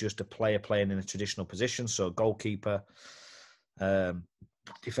is just a player playing in a traditional position. So goalkeeper,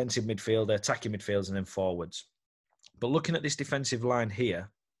 defensive midfielder, attacking midfielders, and then forwards. But looking at this defensive line here,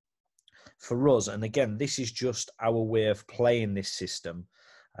 for us, and again, this is just our way of playing this system,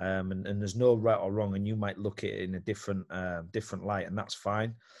 and there's no right or wrong, and you might look at it in a different light, and that's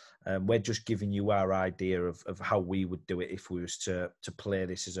fine. We're just giving you our idea of how we would do it if we was to play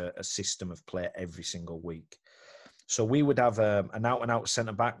this as a system of play every single week. So we would have an out-and-out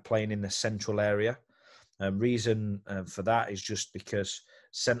centre-back playing in the central area. Reason for that is just because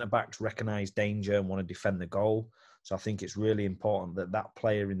centre-backs recognise danger and want to defend the goal. So I think it's really important that that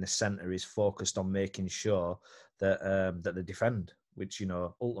player in the centre is focused on making sure that that they defend, which, you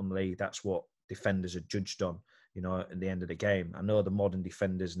know, ultimately that's what defenders are judged on, you know, at the end of the game. I know the modern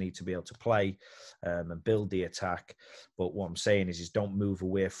defenders need to be able to play and build the attack, but what I'm saying is don't move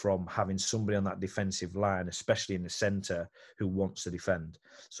away from having somebody on that defensive line, especially in the centre, who wants to defend.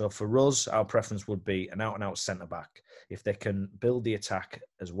 So for us, our preference would be an out-and-out centre-back. If they can build the attack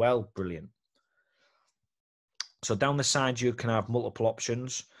as well, brilliant. So down the side, you can have multiple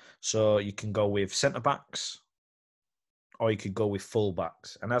options. So you can go with centre-backs, or you could go with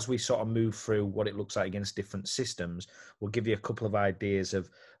full-backs. And as we sort of move through what it looks like against different systems, we'll give you a couple of ideas of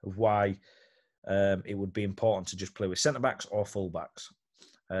why it would be important to just play with centre-backs or full-backs.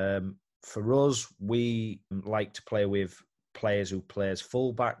 For us, we like to play with players who play as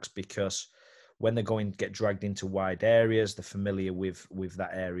full-backs because when they're going to get dragged into wide areas, they're familiar with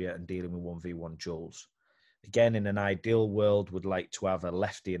that area and dealing with 1v1 duels. Again, in an ideal world, we'd like to have a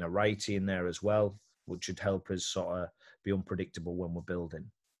lefty and a righty in there as well, which would help us sort of be unpredictable when we're building.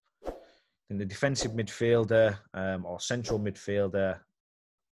 In the defensive midfielder or central midfielder,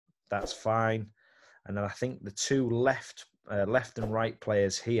 that's fine. And then I think the two left and right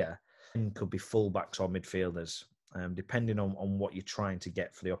players here could be fullbacks or midfielders, depending on what you're trying to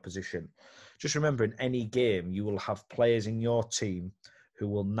get for the opposition. Just remember, in any game, you will have players in your team who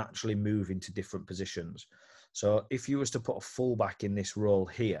will naturally move into different positions. So if you was to put a fullback in this role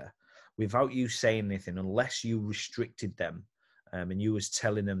here, without you saying anything, unless you restricted them and you was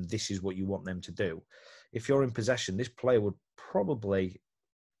telling them this is what you want them to do, if you're in possession, this player would probably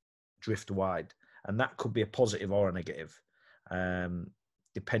drift wide. And that could be a positive or a negative,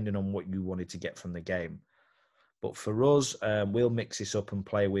 depending on what you wanted to get from the game. But for us, we'll mix this up and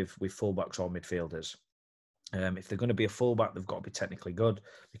play with fullbacks or midfielders. If they're going to be a fullback, they've got to be technically good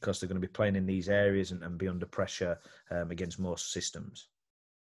because they're going to be playing in these areas and be under pressure against most systems.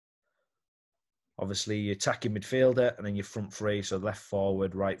 Obviously, your attacking midfielder and then your front three, so left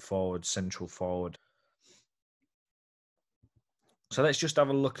forward, right forward, central forward. So let's just have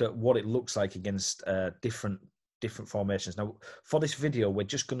a look at what it looks like against different formations. Now, for this video, we're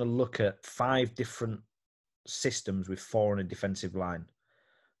just going to look at 5 different systems with 4 on a defensive line.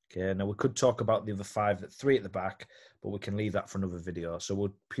 Okay, now we could talk about the other 5, 3 at the back, but we can leave that for another video. So we're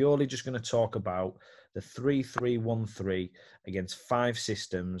purely just going to talk about the 3-3-1-3 against 5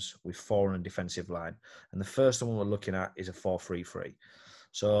 systems with 4 on a defensive line. And the first one we're looking at is a 4-3-3.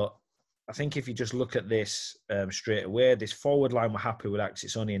 So I think if you just look at this straight away, this forward line we're happy with that because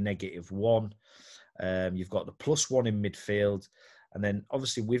it's only a -1. You've got the +1 in midfield. And then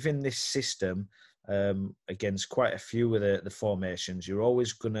obviously within this system, against quite a few of the formations, you're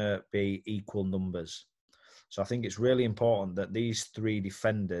always going to be equal numbers. So I think it's really important that these 3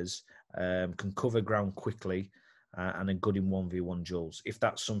 defenders can cover ground quickly and are good in 1v1 duels, if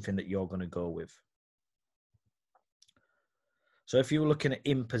that's something that you're going to go with. So if you were looking at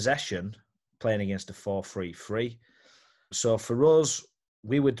in possession, playing against a 4-3-3, so for us,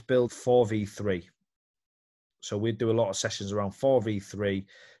 we would build 4v3. So we'd do a lot of sessions around 4v3,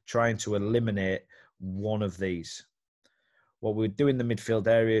 trying to eliminate one of these. What we'd do in the midfield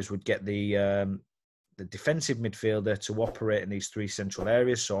areas would get the defensive midfielder to operate in these 3 central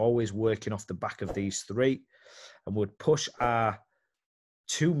areas, so always working off the back of these 3, and would push our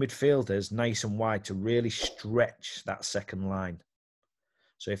 2 midfielders nice and wide to really stretch that second line.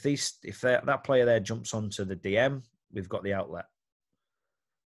 So if that player there jumps onto the DM, we've got the outlet,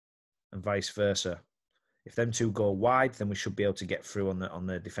 and vice versa. If them 2 go wide, then we should be able to get through on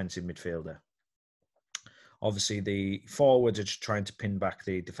the defensive midfielder. Obviously, the forwards are just trying to pin back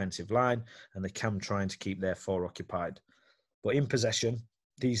the defensive line, and the cam trying to keep their 4 occupied. But in possession,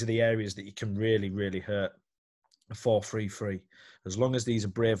 These are the areas that you can really, really hurt a 4-3-3, as long as these are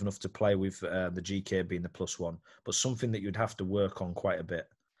brave enough to play with the GK being the +1, but something that you'd have to work on quite a bit,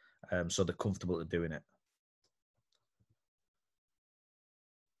 so they're comfortable at doing it.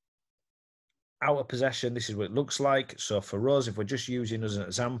 Out of possession, this is what it looks like. So for us, if we're just using as an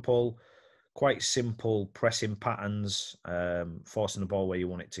example, quite simple pressing patterns, forcing the ball where you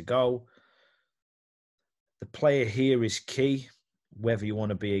want it to go. The player here is key, whether you want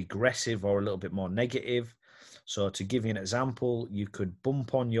to be aggressive or a little bit more negative. So to give you an example, you could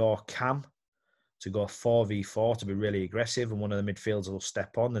bump on your cam to go 4v4 to be really aggressive, and one of the midfielders will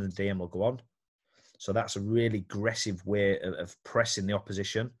step on and the DM will go on. So that's a really aggressive way of pressing the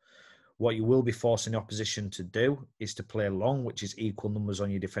opposition. What you will be forcing the opposition to do is to play long, which is equal numbers on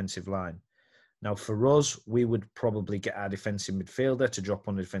your defensive line. Now, for us, we would probably get our defensive midfielder to drop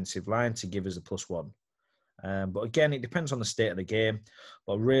on the defensive line to give us a +1. But again, it depends on the state of the game.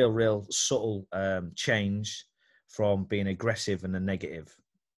 But real subtle change from being aggressive and a negative.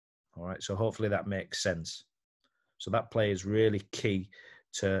 All right, so hopefully that makes sense. So that play is really key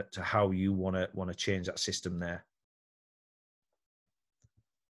to how you want to change that system there.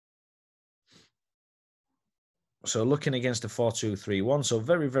 So looking against a 4-2-3-1, so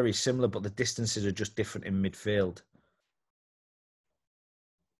very, very similar, but the distances are just different in midfield.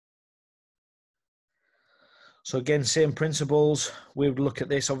 So again, same principles. We would look at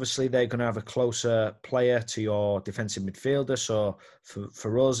this. Obviously, they're going to have a closer player to your defensive midfielder. So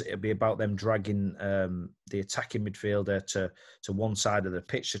for us, it'd be about them dragging the attacking midfielder to one side of the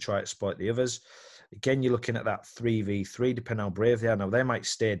pitch to try to exploit the others. Again, you're looking at that 3v3, depending how brave they are. Now, they might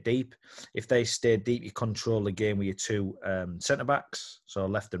stay deep. If they stay deep, you control the game with your two centre-backs, so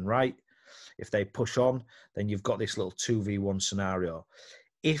left and right. If they push on, then you've got this little 2v1 scenario.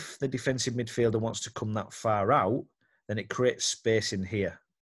 If the defensive midfielder wants to come that far out, then it creates space in here.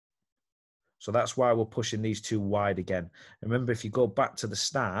 So that's why we're pushing these two wide again. Remember, if you go back to the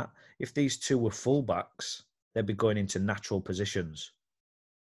start, if these two were fullbacks, they'd be going into natural positions.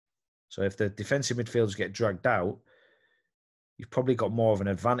 So if the defensive midfielders get dragged out, you've probably got more of an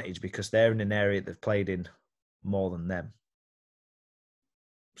advantage because they're in an area they've played in more than them.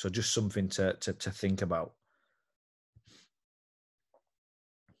 So just something to think about.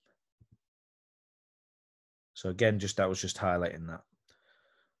 So again, that was just highlighting that.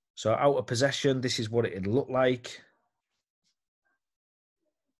 So out of possession, this is what it'd look like.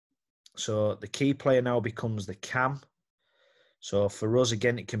 So the key player now becomes the cam. So for us,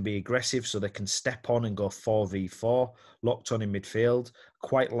 again, it can be aggressive, so they can step on and go 4v4, locked on in midfield.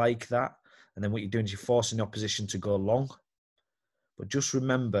 Quite like that. And then what you're doing is you're forcing the opposition to go long. But just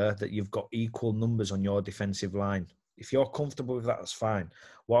remember that you've got equal numbers on your defensive line. If you're comfortable with that, that's fine.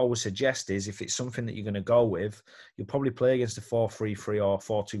 What I would suggest is if it's something that you're going to go with, you'll probably play against a 4-3-3 or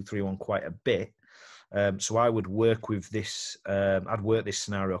 4-2-3-1 quite a bit. So I would work with this. I'd work this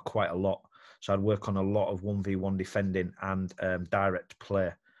scenario quite a lot. So I'd work on a lot of 1v1 defending and direct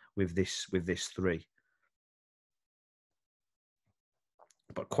play with this 3.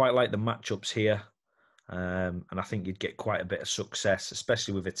 But quite like the matchups here. And I think you'd get quite a bit of success,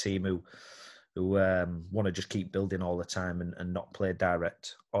 especially with a team who want to just keep building all the time and not play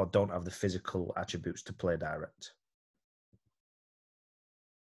direct or don't have the physical attributes to play direct.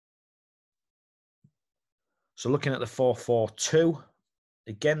 So looking at the 4-4-2,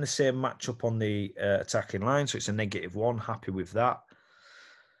 again, the same matchup on the attacking line. So it's a -1. Happy with that.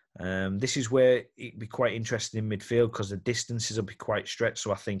 This is where it'd be quite interesting in midfield because the distances will be quite stretched.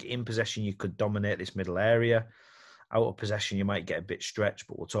 So I think in possession, you could dominate this middle area. Out of possession, you might get a bit stretched,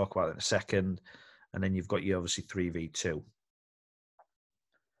 but we'll talk about it in a second. And then you've got your obviously 3v2.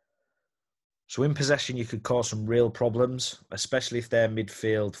 So in possession, you could cause some real problems, especially if they're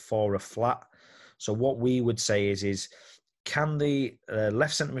midfield for a flat. So what we would say is can the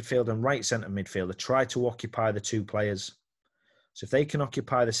left centre midfielder and right centre midfielder try to occupy the two players? So if they can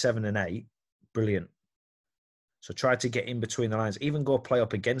occupy the 7 and 8, brilliant. So try to get in between the lines, even go play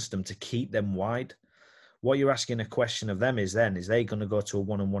up against them to keep them wide. What you're asking a question of them is they going to go to a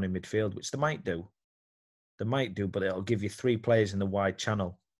 1-on-1 in midfield, which they might do. They might do, but it'll give you 3 players in the wide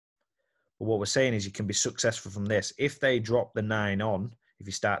channel. But what we're saying is you can be successful from this. If they drop the 9 on, if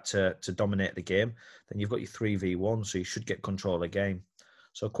you start to dominate the game, then you've got your 3v1, so you should get control of the game.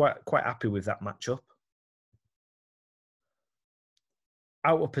 So quite happy with that matchup.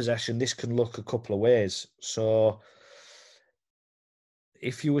 Out of possession, this can look a couple of ways. So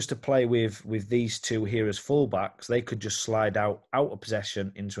if you was to play with these two here as fullbacks, they could just slide out of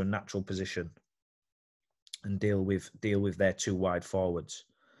possession into a natural position and deal with their 2 wide forwards.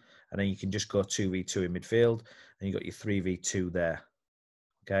 And then you can just go 2v2 in midfield and you've got your 3v2 there.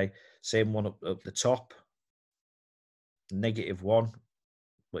 Okay, same one up the top, -1.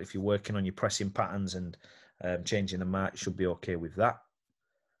 But if you're working on your pressing patterns and changing the mark, you should be okay with that.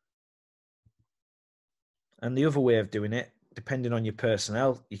 And the other way of doing it, depending on your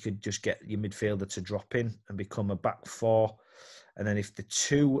personnel, you could just get your midfielder to drop in and become a back four. And then if the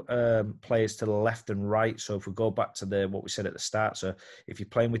two players to the left and right, so if we go back to what we said at the start, so if you're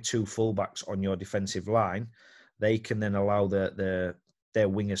playing with two fullbacks on your defensive line, they can then allow their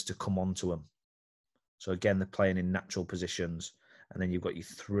wingers to come onto them. So again, they're playing in natural positions, and then you've got your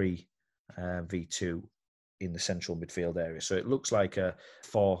 3v2 in the central midfield area. So it looks like a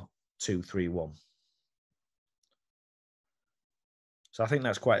 4-2-3-1. So I think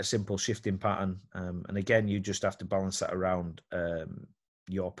that's quite a simple shifting pattern. And again, you just have to balance that around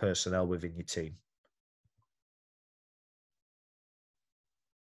your personnel within your team.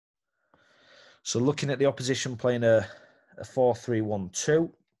 So looking at the opposition playing a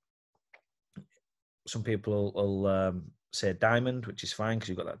 4-3-1-2, some people will say diamond, which is fine because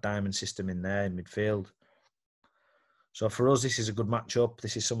you've got that diamond system in there in midfield. So for us, this is a good matchup.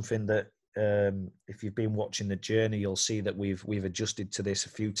 This is something that if you've been watching the journey, you'll see that we've adjusted to this a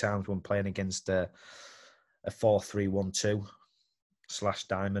few times when playing against a 4-3-1-2 /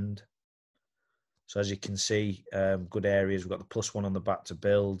 diamond. So as you can see, good areas. We've got the +1 on the back to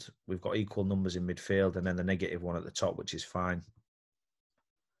build. We've got equal numbers in midfield, and then the -1 at the top, which is fine.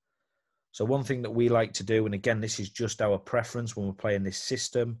 So one thing that we like to do, and again, this is just our preference when we're playing this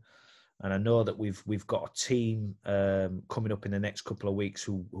system, and I know that we've got a team coming up in the next couple of weeks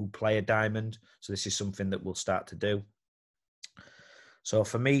who play a diamond. So this is something that we'll start to do. So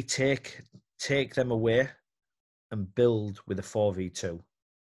for me, take them away and build with a 4v2.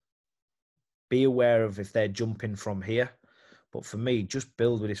 Be aware of if they're jumping from here. But for me, just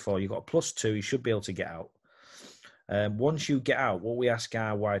build with this 4. You've got a +2. You should be able to get out. Once you get out, what we ask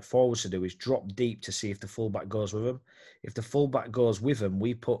our wide forwards to do is drop deep to see if the fullback goes with them. If the fullback goes with them,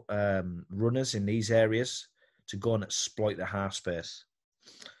 we put runners in these areas to go and exploit the half space.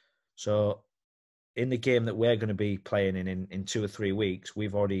 So in the game that we're going to be playing in 2 or 3 weeks,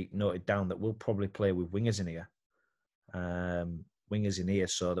 we've already noted down that we'll probably play with wingers in here.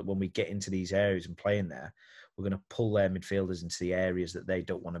 So that when we get into these areas and play in there, we're going to pull their midfielders into the areas that they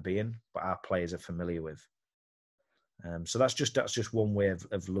don't want to be in, but our players are familiar with. So that's just one way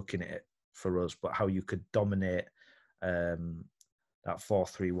of looking at it for us, but how you could dominate that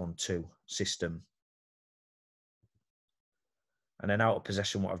 4-3-1-2 system. And then out of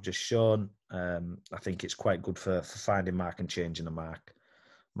possession, what I've just shown, I think it's quite good for finding mark and changing the mark.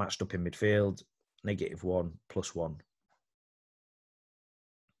 Matched up in midfield, -1, +1.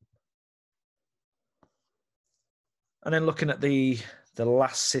 And then looking at the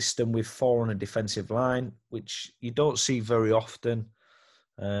last system with 4 on a defensive line, which you don't see very often.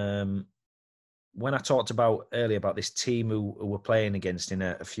 When I talked about earlier about this team who we're playing against in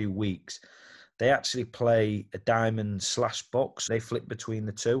a few weeks, they actually play a diamond / box. They flip between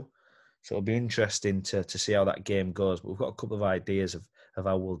the two. So it'll be interesting to see how that game goes. But we've got a couple of ideas of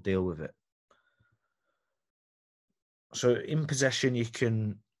how we'll deal with it. So in possession, you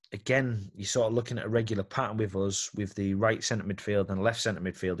can, again, you're sort of looking at a regular pattern with us, with the right centre midfield and left centre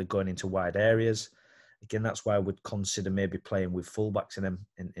midfielder going into wide areas. Again, that's why I would consider maybe playing with fullbacks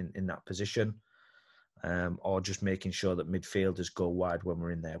in that position, or just making sure that midfielders go wide when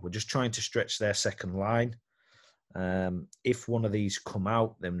we're in there. We're just trying to stretch their second line. If one of these come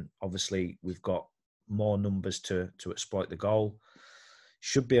out, then obviously we've got more numbers to exploit the goal.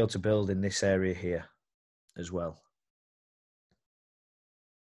 Should be able to build in this area here as well.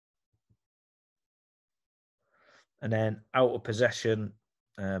 And then out of possession,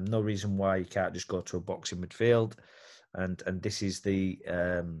 no reason why you can't just go to a box in midfield. And this is the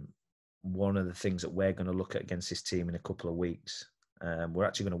one of the things that we're going to look at against this team in a couple of weeks. We're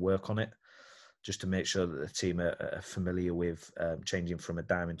actually going to work on it just to make sure that the team are familiar with changing from a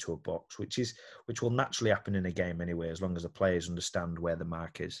diamond to a box, which will naturally happen in a game anyway, as long as the players understand where the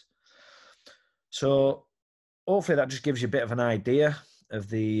mark is. So hopefully that just gives you a bit of an idea of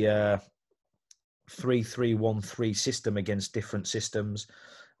the 3-3-1-3 system against different systems.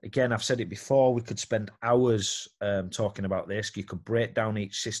 Again, I've said it before, we could spend hours talking about this. You could break down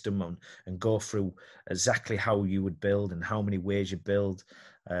each system and go through exactly how you would build and how many ways you build.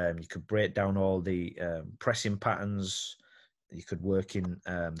 You could break down all the pressing patterns. You could work in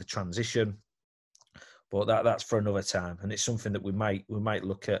the transition. But that's for another time. And it's something that we might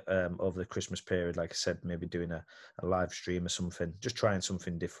look at over the Christmas period. Like I said, maybe doing a live stream or something, just trying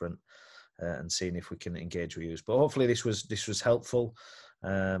something different. And seeing if we can engage with you. But hopefully this was helpful,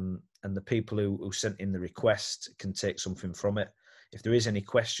 and the people who sent in the request can take something from it. If there is any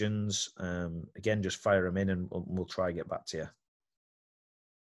questions, again, just fire them in and we'll try and get back to you.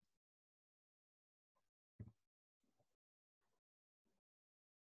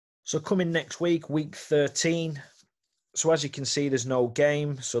 So coming next week, week 13. So as you can see, there's no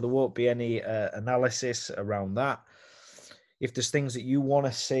game, so there won't be any analysis around that. If there's things that you want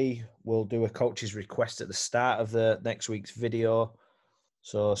to see, we'll do a coach's request at the start of the next week's video.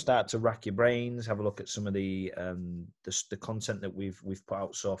 So start to rack your brains, have a look at some of the content that we've put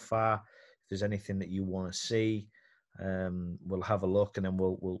out so far. If there's anything that you want to see, we'll have a look, and then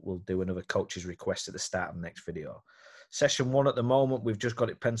we'll do another coach's request at the start of the next video. Session 1 at the moment, we've just got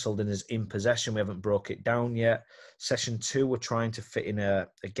it penciled in as in possession. We haven't broke it down yet. Session 2, we're trying to fit in a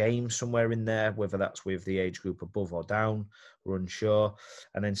game somewhere in there, whether that's with the age group above or down, we're unsure.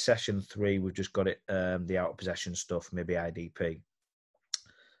 And then session 3, we've just got it the out of possession stuff, maybe IDP.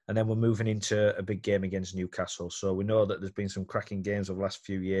 And then we're moving into a big game against Newcastle. So we know that there's been some cracking games over the last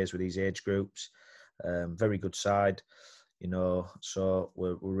few years with these age groups. Very good side, you know, so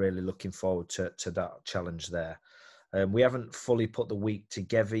we're really looking forward to that challenge there. We haven't fully put the week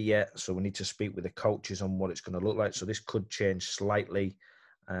together yet, so we need to speak with the coaches on what it's going to look like. So this could change slightly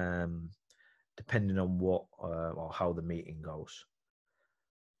depending on what or how the meeting goes.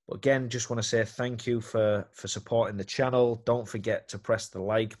 But again, just want to say thank you for supporting the channel. Don't forget to press the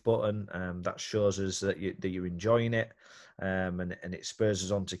like button. That shows us that you're enjoying it, and it spurs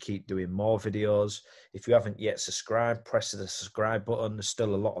us on to keep doing more videos. If you haven't yet subscribed, press the subscribe button. There's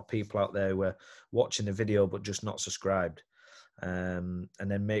still a lot of people out there who are watching the video but just not subscribed. And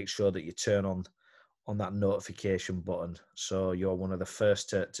then make sure that you turn on that notification button so you're one of the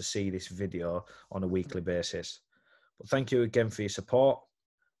first to see this video on a weekly basis. But thank you again for your support,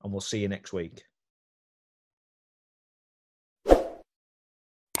 and we'll see you next week.